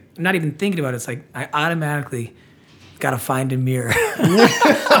 It's like, I'm not even thinking about it. It's like, I automatically got to find a mirror.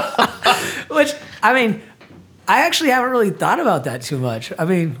 Which, I mean, I actually haven't really thought about that too much. I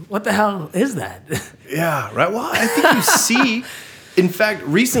mean, what the hell is that? Yeah, right. Well, I think you see. In fact,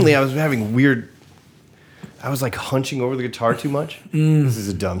 recently I was having I was like hunching over the guitar too much. This is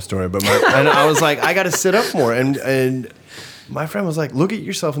a dumb story, but and I was like, I got to sit up more. And my friend was like, look at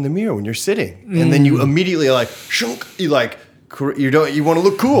yourself in the mirror when you're sitting, and then you immediately are like, shunk, you like. You want to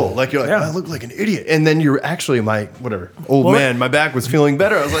look cool, like you're like, Yeah. I look like an idiot, and then you're actually old man. My back was feeling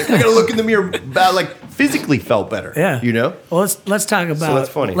better. I was like, I gotta look in the mirror, like physically felt better. Yeah, you know. Well, let's talk about. that's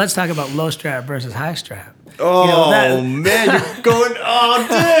funny. Let's talk about low strap versus high strap. Oh man, you're going.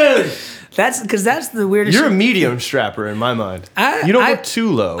 Oh, dude. That's the weirdest. You're a shit. medium strapper in my mind. I- You don't I- look too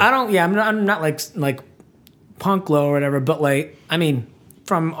low. I don't. Yeah, I'm not like punk low or whatever. But like, I mean,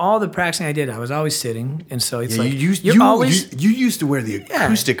 from all the practicing I did, I was always sitting, and so it's Yeah, like you always. used to wear the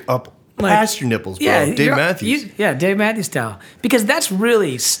acoustic up Like, past your nipples, bro. Dave you're- Matthews. Dave Matthews style. Because that's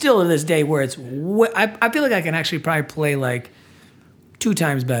really still to this day where it's. I feel like I can actually probably play like 2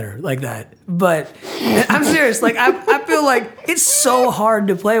 times better like that. But I'm serious. Like I feel like it's so hard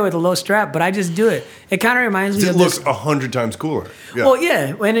to play with a low strap, but I just do it. It kind of reminds me It of looks this. 100 times cooler. Yeah. Well,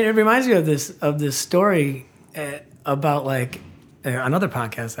 yeah, and it reminds me of this story about like another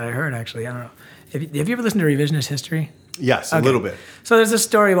podcast that I heard actually. I don't know. Have you ever listened to Revisionist History? Yes, a little bit. So there's this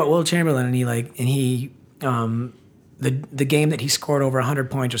story about Will Chamberlain, and the game that he scored over 100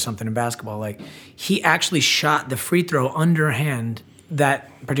 points or something in basketball, like he actually shot the free throw underhand that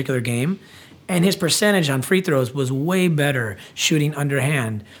particular game, and his percentage on free throws was way better shooting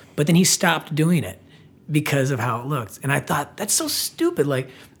underhand. But then he stopped doing it because of how it looked, and I thought that's so stupid. Like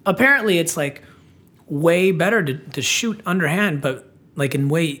apparently it's like way better to shoot underhand, but like in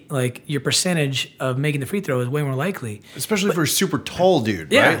weight, like your percentage of making the free throw is way more likely. Especially for a super tall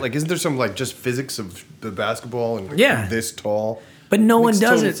dude, Yeah. right? Like, isn't there some like just physics of the basketball and Yeah. this tall? But no one Makes does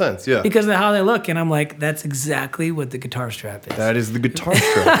total it sense, yeah. because of how they look, and I'm like, that's exactly what the guitar strap is. That is the guitar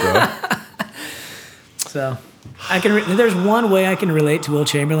strap, bro. So I can. There's one way I can relate to Will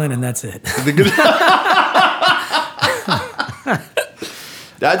Chamberlain, and that's it. The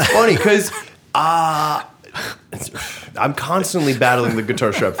That's funny because I'm constantly battling the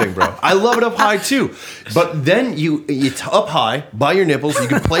guitar strap thing, bro. I love it up high too, but then it's up high by your nipples. You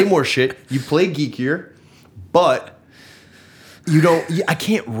can play more shit. You play geekier, but you don't. I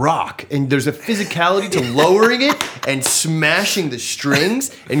can't rock, and there's a physicality to lowering it and smashing the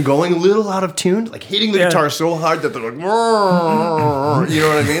strings and going a little out of tune, like hitting the Yeah. guitar so hard that they're like, you know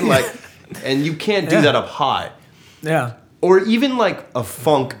what I mean? Like, and you can't do Yeah. that up high. Yeah. Or even like a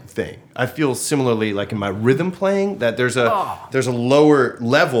funk thing. I feel similarly like in my rhythm playing that there's a lower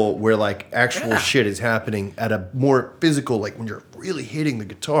level where like actual shit is happening at a more physical, like when you're really hitting the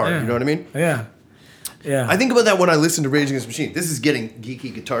guitar. Yeah. You know what I mean? Yeah. Yeah. I think about that when I listen to Rage Against the Machine. This is getting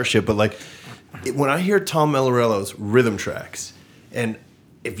geeky guitar shit, but like when I hear Tom Melorello's rhythm tracks, and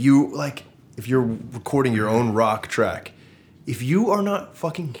if you're recording your own rock track, if you are not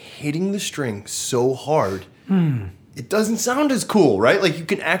fucking hitting the string so hard, it doesn't sound as cool, right? Like you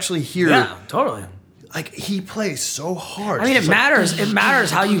can actually hear, Yeah. Totally. like he plays so hard. I mean, It's it just like- matters. It matters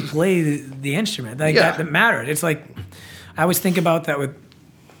how you play the instrument. Like Yeah. that matters. It's like I always think about that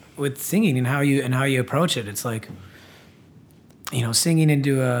with singing and how you approach it. It's like, you know, singing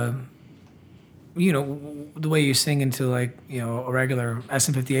into a, you know, the way you sing into like, you know, a regular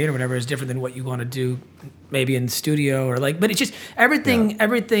SM58 or whatever is different than what you want to do maybe in studio or like. But it's just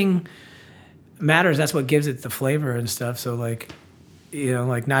everything matters. That's what gives it the flavor and stuff. So like, you know,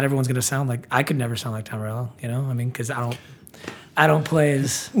 like not everyone's gonna sound like I could never sound like Tom Morello. You know, I mean, because I don't play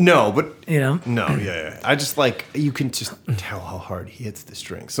as, No, but you know. no, yeah. I just like you can just tell how hard he hits the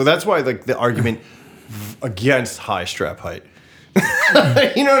string. So that's why like the argument against high strap height.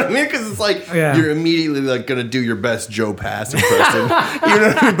 You know what I mean? Because it's like Yeah. you're immediately like gonna do your best Joe Pass impression. You know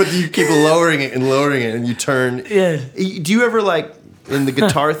what I mean? But you keep lowering it, and you turn. Yeah. Do you ever like in the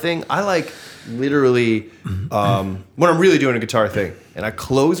guitar thing? I like literally when I'm really doing a guitar thing, and I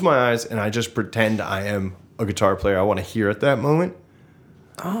close my eyes and I just pretend I am a guitar player I want to hear at that moment.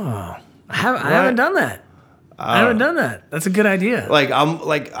 I haven't done that. I haven't done that. That's a good idea. Like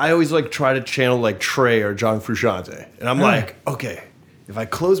I always like try to channel like Trey or John Frusciante, and I'm like, okay, if I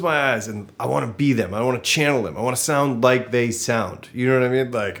close my eyes and I want to be them, I want to channel them, I want to sound like they sound. You know what I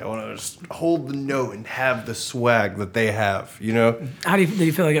mean? Like I want to just hold the note and have the swag that they have. You know? Do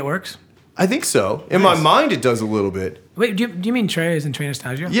you feel like it works? I think so. In my mind, it does a little bit. Wait, do you mean Trey is in Trey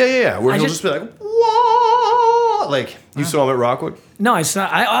Nostalgia? Yeah. Where I he'll just- just be like, whoa, like you saw him at Rockwood. No,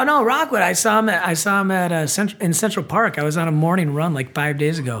 Rockwood. I saw him at in Central Park. I was on a morning run like 5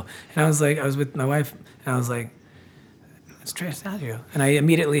 days ago, and I was with my wife, and I was like, "It's Trey Nostalgia," and I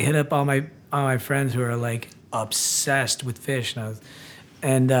immediately hit up all my friends who are like obsessed with Fish,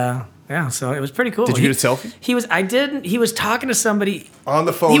 and yeah, so it was pretty cool. Did you get a selfie? He was talking to somebody On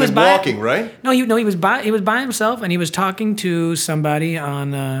the phone He was and by- walking, right? No, he was by himself, and he was talking to somebody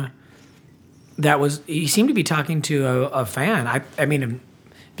on. He seemed to be talking to a fan. I mean,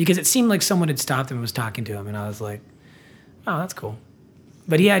 because it seemed like someone had stopped him and was talking to him, and I was like, oh, that's cool.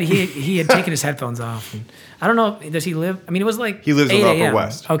 But he had taken his headphones off, and I don't know. Does he live? I mean, it was like He lives in 8 Upper a.m.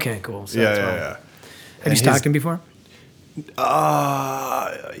 West. Okay, cool. So Yeah. Have you stalked him before?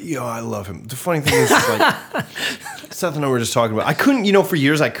 I love him. The funny thing is, like, Seth and I were just talking about. I couldn't, for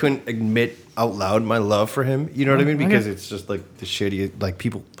years, I couldn't admit out loud my love for him. You know what I mean? Because it's just like the shitty, like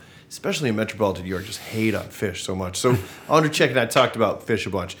people, especially in metropolitan New York, just hate on Fish so much. So Andre Check and I talked about Fish a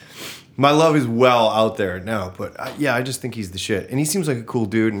bunch. My love is well out there now, but I just think he's the shit, and he seems like a cool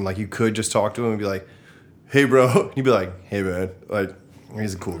dude, and like you could just talk to him and be like, "Hey, bro," and he'd be like, "Hey, man," like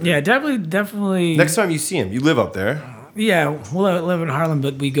he's a cool dude. Yeah, definitely. Next time you see him, you live up there, Yeah, we'll live in Harlem,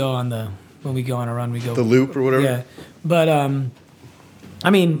 but when we go on a run, we go the Loop or whatever. Yeah, but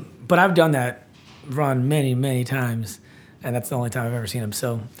but I've done that run many times, and that's the only time I've ever seen him.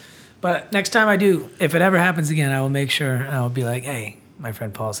 So, But next time I do, if it ever happens again, I will make sure I will be like, hey, my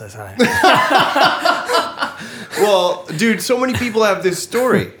friend Paul says hi. Well, dude, so many people have this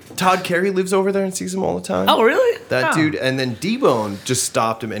story. Todd Carey lives over there and sees him all the time. Oh, really? That Oh. dude, and then D-Bone just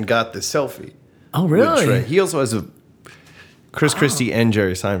stopped him and got the selfie. Oh, with really? Trey. He also has a Chris Christie and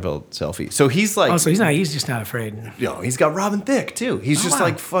Jerry Seinfeld selfie. So he's like, Oh, so he's just not afraid. he's got Robin Thicke too. He's just wow.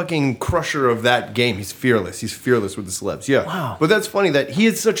 like fucking crusher of that game. He's fearless. He's fearless with the celebs. Yeah. Wow. But that's funny that he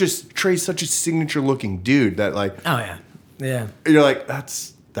is Trey's such a signature looking dude that like Oh, yeah. Yeah. you're like,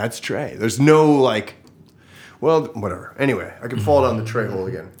 that's Trey. There's no like, well, whatever. Anyway, I can fall down the Trey hole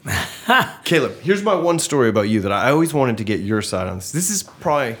again. Caleb, here's my one story about you that I always wanted to get your side on this. This is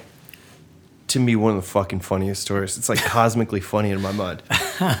probably, to me, one of the fucking funniest stories. It's like cosmically funny in my mind.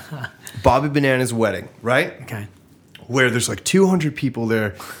 Bobby Banana's wedding, right? Okay. Where there's like 200 people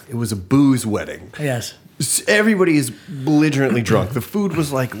there. It was a booze wedding. Yes. Everybody is belligerently drunk. The food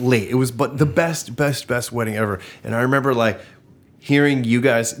was like late. It was but the best wedding ever. And I remember like hearing you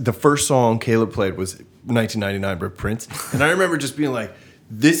guys, the first song Caleb played was 1999 by Prince. And I remember just being like,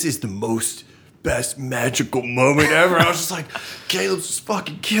 this is the best magical moment ever. I was just like, Caleb's just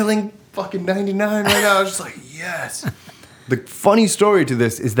fucking killing fucking 99 right now. I was just like, yes. The funny story to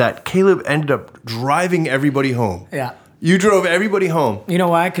this is that Caleb ended up driving everybody home. Yeah. You drove everybody home. You know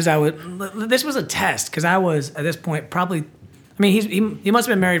why? Because this was a test. Because I was, at this point, probably, I mean, he must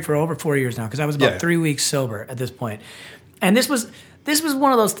have been married for over 4 years now. Because I was about Yeah. 3 weeks sober at this point. And this was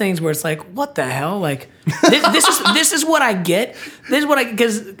one of those things where it's like, what the hell? Like, this is what I get. This is what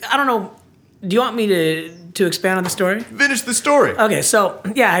because I don't know. Do you want me to expand on the story? Finish the story. Okay, so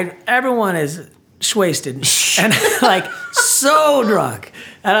yeah, everyone is wasted and like so drunk,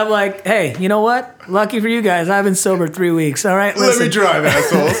 and I'm like, hey, you know what? Lucky for you guys, I've been sober 3 weeks. All right, Let me drive,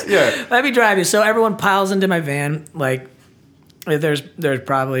 assholes. Yeah. Let me drive you. So everyone piles into my van. Like, there's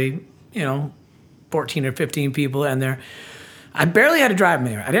probably 14 or 15 people in there. I barely had to drive them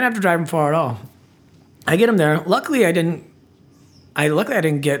there. I didn't have to drive them far at all. I get them there. Luckily, I didn't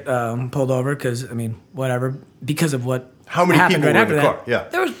get pulled over because whatever, because of what How many happened people right were in after the that. car? Yeah.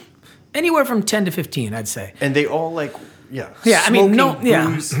 There was anywhere from 10 to 15, I'd say. And they all like, yeah. Yeah, I mean, no- smoking yeah,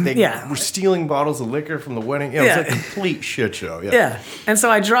 booze. They yeah. were stealing bottles of liquor from the wedding. Yeah, it was Yeah. a complete shit show. Yeah. Yeah, and so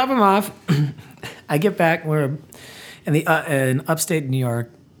I drop them off. I get back. We're in upstate New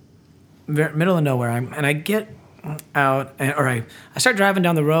York, middle of nowhere. And I get out, I start driving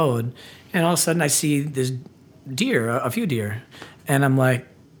down the road, and all of a sudden I see this deer, a few deer, and I'm like,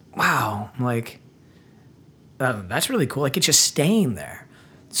 wow. I'm like, that's really cool. Like, it's just staying there.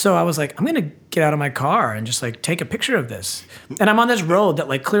 So I was like, I'm gonna get out of my car and just like take a picture of this. And I'm on this road that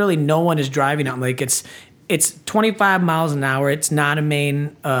like clearly no one is driving on. Like it's 25 miles an hour. It's not a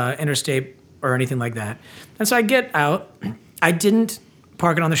main interstate or anything like that. And so I get out. I didn't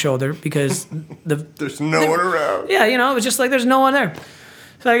park it on the shoulder because There's no one around. yeah, it was just like there's no one there.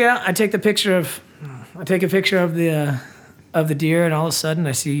 So I get out. I take a picture of the deer, and all of a sudden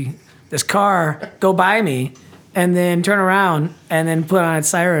I see this car go by me, and then turn around and then put on its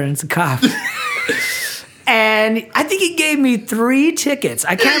siren. And it's a cop. And I think he gave me 3 tickets.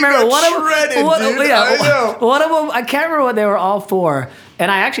 I can't remember got one of them. shredded, dude. I know. One of them. I can't remember what they were all for. And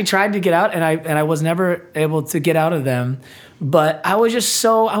I actually tried to get out, and I was never able to get out of them. But I was just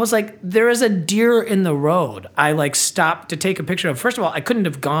I was like, there is a deer in the road. I like stopped to take a picture of. First of all, I couldn't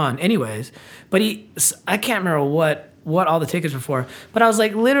have gone anyways. But I can't remember what all the tickets were for. But I was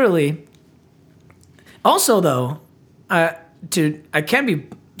like, literally. Also, though, I can be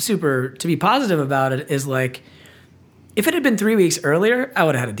to be positive about it is like, if it had been 3 weeks earlier, I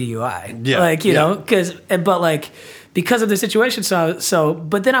would have had a DUI. Yeah, Like, you yeah. know, because of the situation.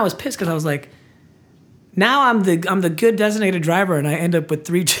 But then I was pissed because I was like, now I'm the good designated driver, and I end up with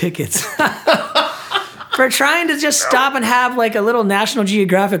 3 tickets for trying to just stop and have like a little National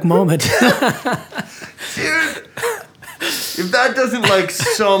Geographic moment. Dude. If that doesn't like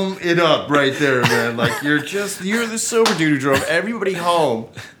sum it up right there, man, like you're the sober dude who drove everybody home.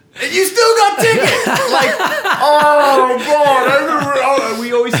 And you still got tickets! Like, oh god, I remember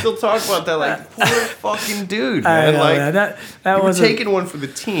we always still talk about that, like, poor fucking dude, man. I know, like man. That you were was taking one for the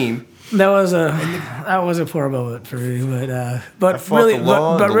team. that was a poor moment for me, but fought really the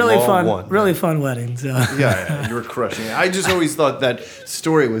law, but and the really law fun, won. really fun wedding. So Yeah, you were crushing it. I just always thought that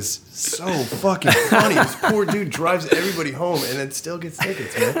story was so fucking funny. This poor dude drives everybody home and then still gets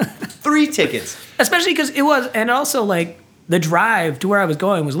tickets, man. 3 tickets. especially because it was, and also like the drive to where I was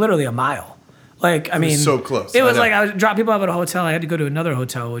going was literally a mile. Like, I mean, so close. It I was know. like I was drop people off at a hotel. I had to go to another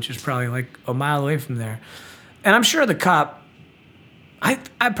hotel, which is probably like a mile away from there. And I'm sure the cop, I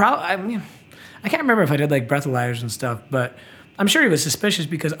can't remember if I did like breathalyzers and stuff, but I'm sure he was suspicious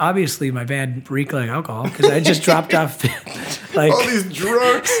because obviously my van reeked like alcohol because I just dropped off like All these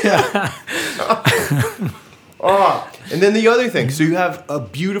drunks. And then the other thing. So you have a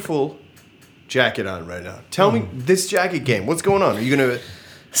beautiful jacket on right now. Tell me this jacket game. What's going on? Are you gonna?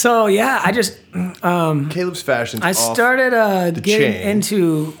 So yeah, I just Caleb's fashion's I off. started getting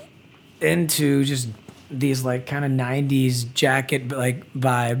chain. into just these like kind of 90s jacket like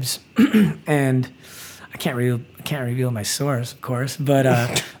vibes and I can't reveal my source, of course, but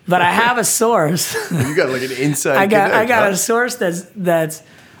I have a source. You got like an inside. I got connect, a source that's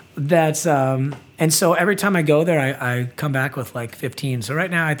and so every time I go there, I come back with like 15. So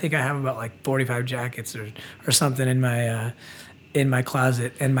right now I think I have about like 45 jackets or something in my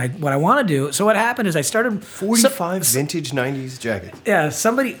closet. And what I want to do. So what happened is I started 45 vintage 90s jackets. Yeah,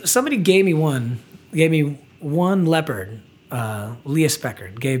 somebody gave me one leopard. Leah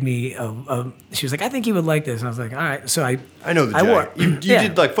Speckard gave me she was like, I think you would like this. And I was like, all right. So I know the jacket. You yeah.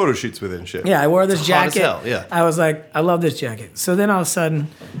 did like photo shoots with it and shit. Yeah, I wore this It's hot as jacket. hell, yeah. I was like, I love this jacket. So then all of a sudden,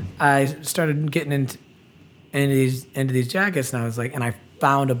 I started getting into these jackets, and I was like, and I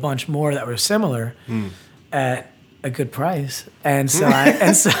found a bunch more that were similar at a good price, and so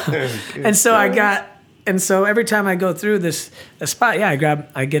so every time I go through a spot, yeah,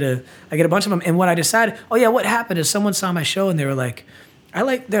 I get a bunch of them, and what I decided, what happened is someone saw my show and they were like, I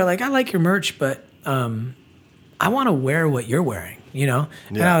like your merch, but I want to wear what you're wearing, you know?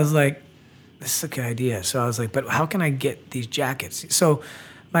 And Yeah. I was like, this is a good idea. So I was like, but how can I get these jackets? So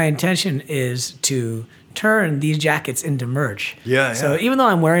my intention is to turn these jackets into merch. Yeah, So yeah. even though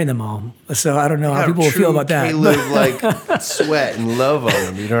I'm wearing them all, so I don't know how people will feel about that. Caleb, like sweat and love on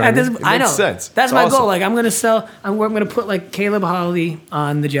them. You know what I At mean? this, It I know. makes sense. That's It's my awesome. goal. Like I'm gonna put like Caleb Holly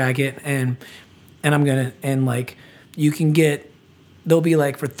on the jacket, and I'm gonna like you can get. They'll be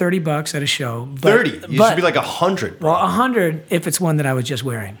like for $30 at a show. But, 30. You should be like 100. Well, 100 if it's one that I was just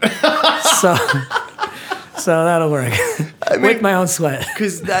wearing. so that'll work. With my own sweat.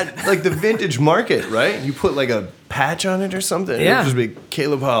 Because that, like the vintage market, right? You put like a patch on it or something. Yeah. It'll just be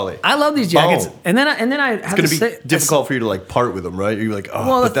Caleb Holly. I love these jackets, Boom. and then I have It's going to to be say, difficult for you to like part with them, right? You're like, oh,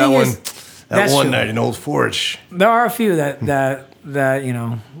 Well, but the that thing one, is, that that's one true. night in Old Forge. There are a few that you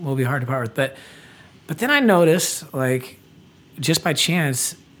know will be hard to part with, but then I noticed like just by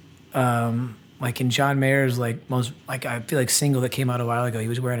chance, like in John Mayer's like most like I feel like single that came out a while ago, he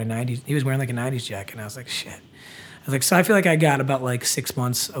was wearing like a 90s jacket, and I was like shit. I was like, so I feel like I got about like 6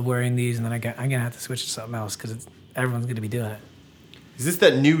 months of wearing these, and then I'm gonna have to switch to something else because everyone's gonna be doing it. Is this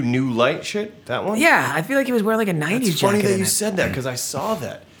that new light shit? That one? Yeah, I feel like he was wearing like a 90s It's funny jacket. that in you it. said that because I saw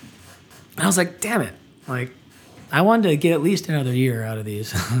that. I was like, damn it. Like, I wanted to get at least another year out of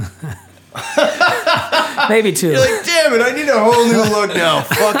these. Maybe 2. You're like, damn it, I need a whole new look now.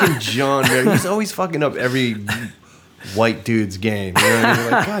 Fucking John, man. He's always fucking up every white dude's game. You know what I mean?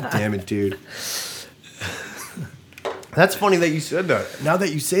 You're like, God damn it, dude. That's funny that you said that. Now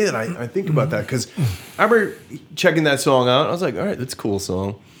that you say that, I think about that because I remember checking that song out. I was like, all right, that's a cool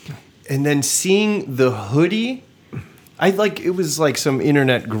song. And then seeing the hoodie, it was like some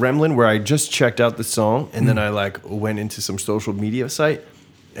internet gremlin where I just checked out the song and then I like went into some social media site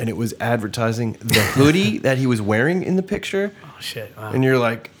and it was advertising the hoodie that he was wearing in the picture. Oh, shit. Wow. And you're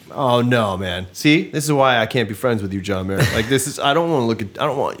like, oh no, man. See, this is why I can't be friends with you, John Mayer. Like I don't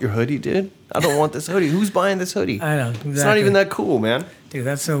want your hoodie, dude. I don't want this hoodie. Who's buying this hoodie? I know. It's not exactly. even that cool, man. Dude,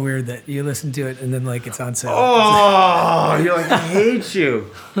 that's so weird that you listen to it and then like it's on sale. Oh, you're like, I hate you.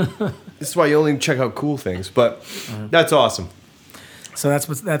 This is why you only check out cool things, but that's awesome. So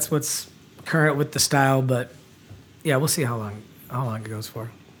that's what's current with the style, but yeah, we'll see how long it goes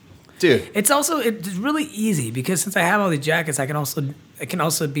for. Dude, It's really easy because since I have all these jackets, it can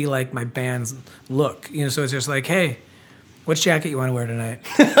also be like my band's look. You know, so it's just like, hey, which jacket you want to wear tonight?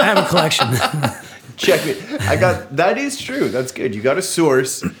 I have a collection. check it. That is true. That's good. You got a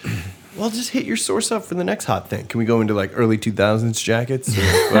source. Well, just hit your source up for the next hot thing. Can we go into like early 2000s jackets or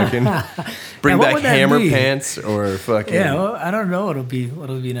fucking bring what back would that hammer be? pants or fucking... Yeah, well, I don't know what'll be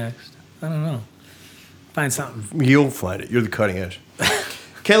next. I don't know. Find something. You'll find it. You're the cutting edge.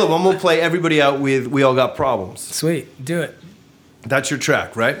 Caleb, I'm going to play everybody out with We All Got Problems. Sweet, do it. That's your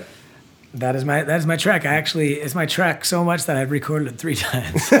track, right? That is my track. It's my track so much that I've recorded it 3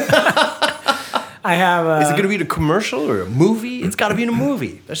 times. I have. Is it going to be in a commercial or a movie? It's got to be in a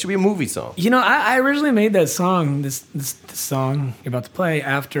movie. That should be a movie song. You know, I originally made that song, this song you're about to play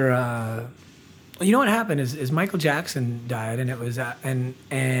after. You know what happened is Michael Jackson died, and it was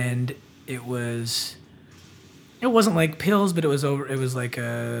and it was. It wasn't like pills, but it was like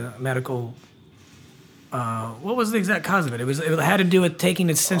a medical what was the exact cause of it? It had to do with taking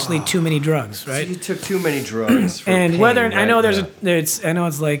essentially too many drugs, right? You took too many drugs. For And pain, whether right? I know Yeah. I know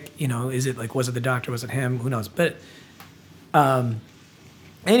it's like, you know, is it like, was it the doctor, was it him, who knows? But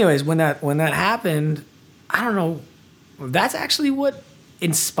anyways, when that happened, I don't know, that's actually what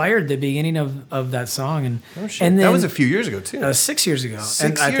inspired the beginning of that song. And Oh, shit. and then that was a few years ago too. 6 years ago.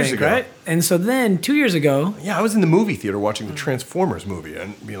 6 I years think, ago. right? And so then 2 years ago, Yeah, I was in the movie theater watching the Transformers movie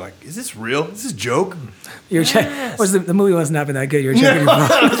and being like, "Is this real? Is this a joke?" you're was the movie wasn't happening that good. You were checking your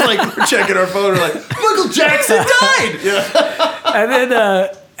phone. I was like, we're checking our phone. We're like, Michael Jackson died.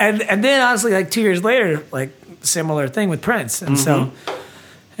 Yeah. and then honestly, like 2 years later, like similar thing with Prince, and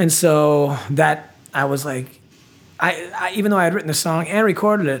so that I was like, I even though I had written the song and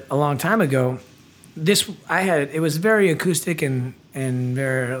recorded it a long time ago, it was very acoustic and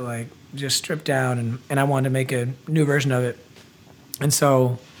very like just stripped down, and I wanted to make a new version of it, and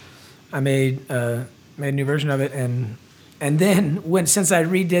so I made a new version of it, and then since I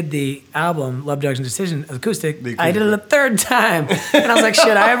redid the album Love, Drugs, and Decision acoustic, I did it a third time, and I was like,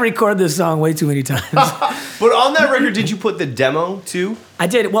 shit, I have recorded this song way too many times. But on that record, did you put the demo too? I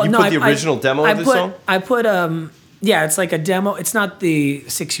did. Well, You no, put the original demo of the song? I put yeah, it's like a demo. It's not the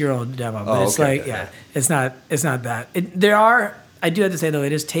 6-year-old demo, but it's okay, like it's not that. I do have to say though,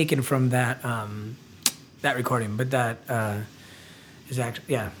 it is taken from that that recording, but that is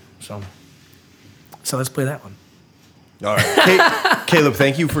actually So let's play that one. All right, Caleb,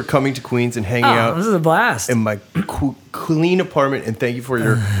 thank you for coming to Queens and hanging out This is a blast. in my clean apartment, and thank you for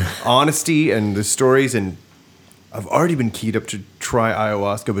your honesty and the stories. And I've already been keyed up to try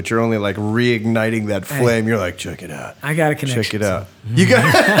ayahuasca, but you're only like reigniting that flame. You're like, check it out. I got a connection. Check it out. You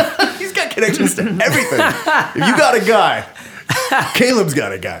got he's got connections to everything. If you got a guy, Caleb's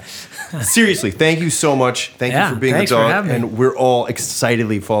got a guy. Seriously, thank you so much. Thank you for being a thanks for dog, having me. and we're all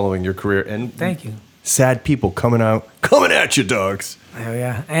excitedly following your career. And Thank you. sad people coming at you, dogs. Hell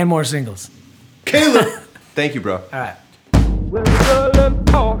yeah, and more singles. Caleb, thank you, bro. All right.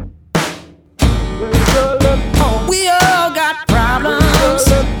 We all got problems.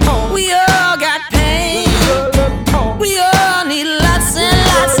 We all got pain. We all need lots and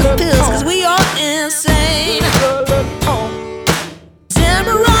lots of pills, 'cause we all insane.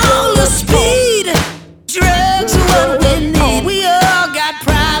 Timberall or speed, drugs are what we need. We all got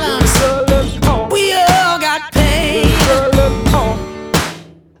problems. We all got pain.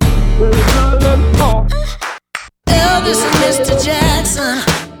 Elvis and Mr. Jackson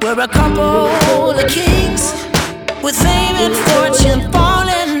were a couple of kings, with fame and fortune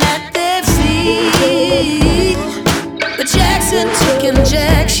falling at their feet. But Jackson took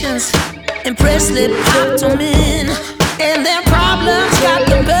injections and Presley popped them in, and their problems got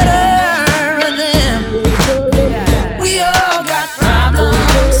the better of them. We all got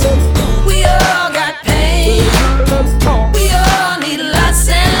problems. We all got pain. We all need lots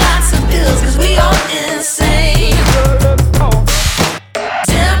and lots of pills, 'cause we all insane.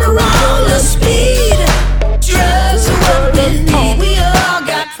 Timberall or speed, drugs are what we need. We all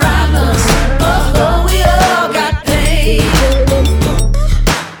got problems. Oh, we all got pain.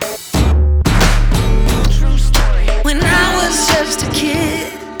 When I was just a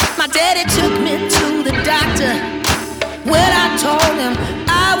kid, my daddy took me to the doctor. When I told him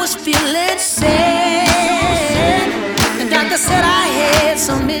I was feeling sad, the doctor said I had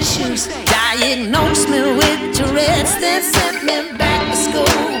some issues, diagnosed me with Tourette's, then sent me back to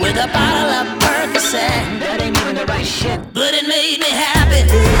school with a bottle of Percocet. That ain't even the right shit, but it made me happy,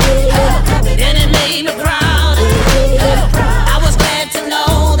 and it made me proud. I was glad to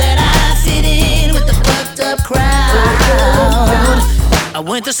know that I fit in with the fucked up crowd. I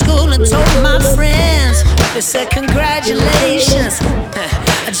went to school and told my friends. They said congratulations,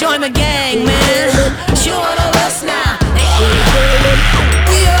 I joined the gang, man. You're one of us now.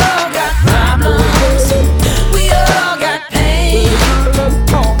 We all got problems. We all got pain.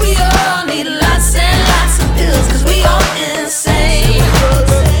 We all need lots and lots of pills, 'cause we all insane.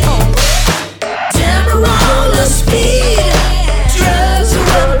 Timberall or speed, drugs are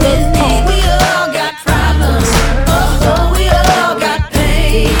what we need. We all got problems. Oh, we all got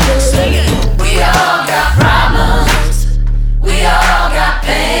pain. Sing it. We all got problems. We all got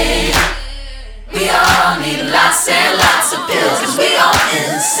pain.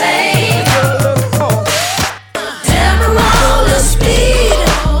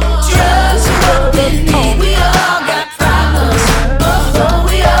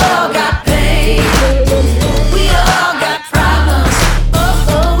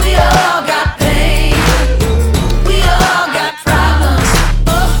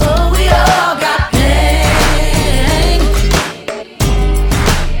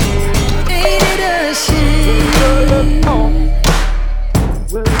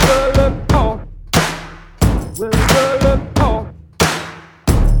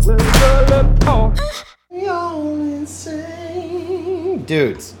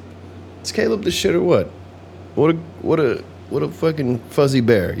 dudes. Is Caleb the shit or what? What a fucking fuzzy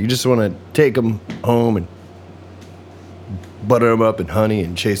bear. You just want to take him home and butter him up in honey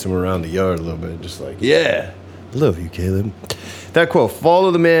and chase him around the yard a little bit. Just like, yeah, love you, Caleb. That quote,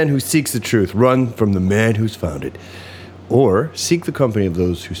 follow the man who seeks the truth, run from the man who's found it. Or seek the company of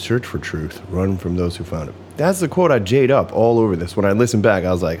those who search for truth, run from those who found it. That's the quote I jade up all over this. When I listened back,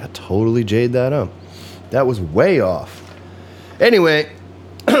 I was like, I totally jade that up. That was way off. Anyway,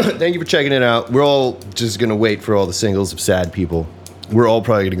 thank you for checking it out. We're all just going to wait for all the singles of sad people. We're all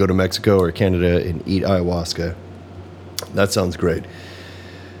probably going to go to Mexico or Canada and eat ayahuasca. That sounds great.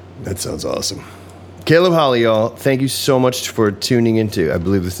 That sounds awesome. Caleb Holly, y'all, thank you so much for tuning into, I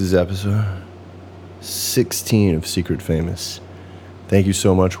believe this is episode 16 of Secret Famous. Thank you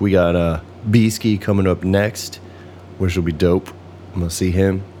so much. We got Beasky coming up next, which will be dope. I'm going to see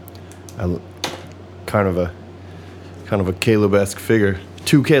him. Kind of a Caleb-esque figure.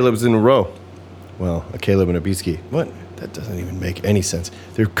 2 Calebs in a row. Well, a Caleb and a Beasky. What? That doesn't even make any sense.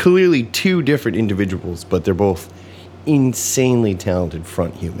 They're clearly 2 different individuals, but they're both insanely talented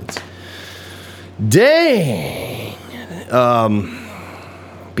front humans. Dang!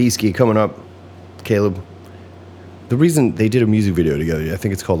 Beasky coming up. Caleb. The reason they did a music video together, I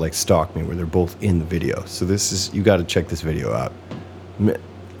think it's called like Stalk Me, where they're both in the video. So you got to check this video out.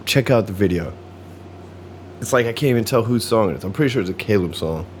 Check out the video. It's like I can't even tell whose song it is. I'm pretty sure it's a Caleb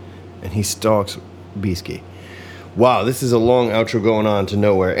song. And he stalks Beasky. Wow, this is a long outro going on to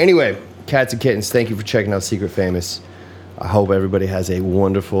nowhere. Anyway, cats and kittens, thank you for checking out Secret Famous. I hope everybody has a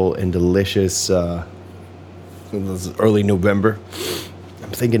wonderful and delicious early November.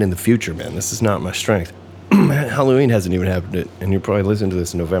 I'm thinking in the future, man. This is not my strength. Halloween hasn't even happened yet, and you're probably listening to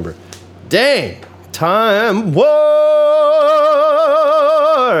this in November. Dang! Time warp!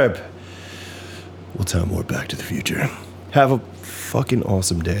 We'll time warp back to the future. Have a fucking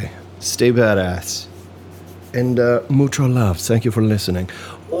awesome day. Stay badass. And mucho love. Thank you for listening.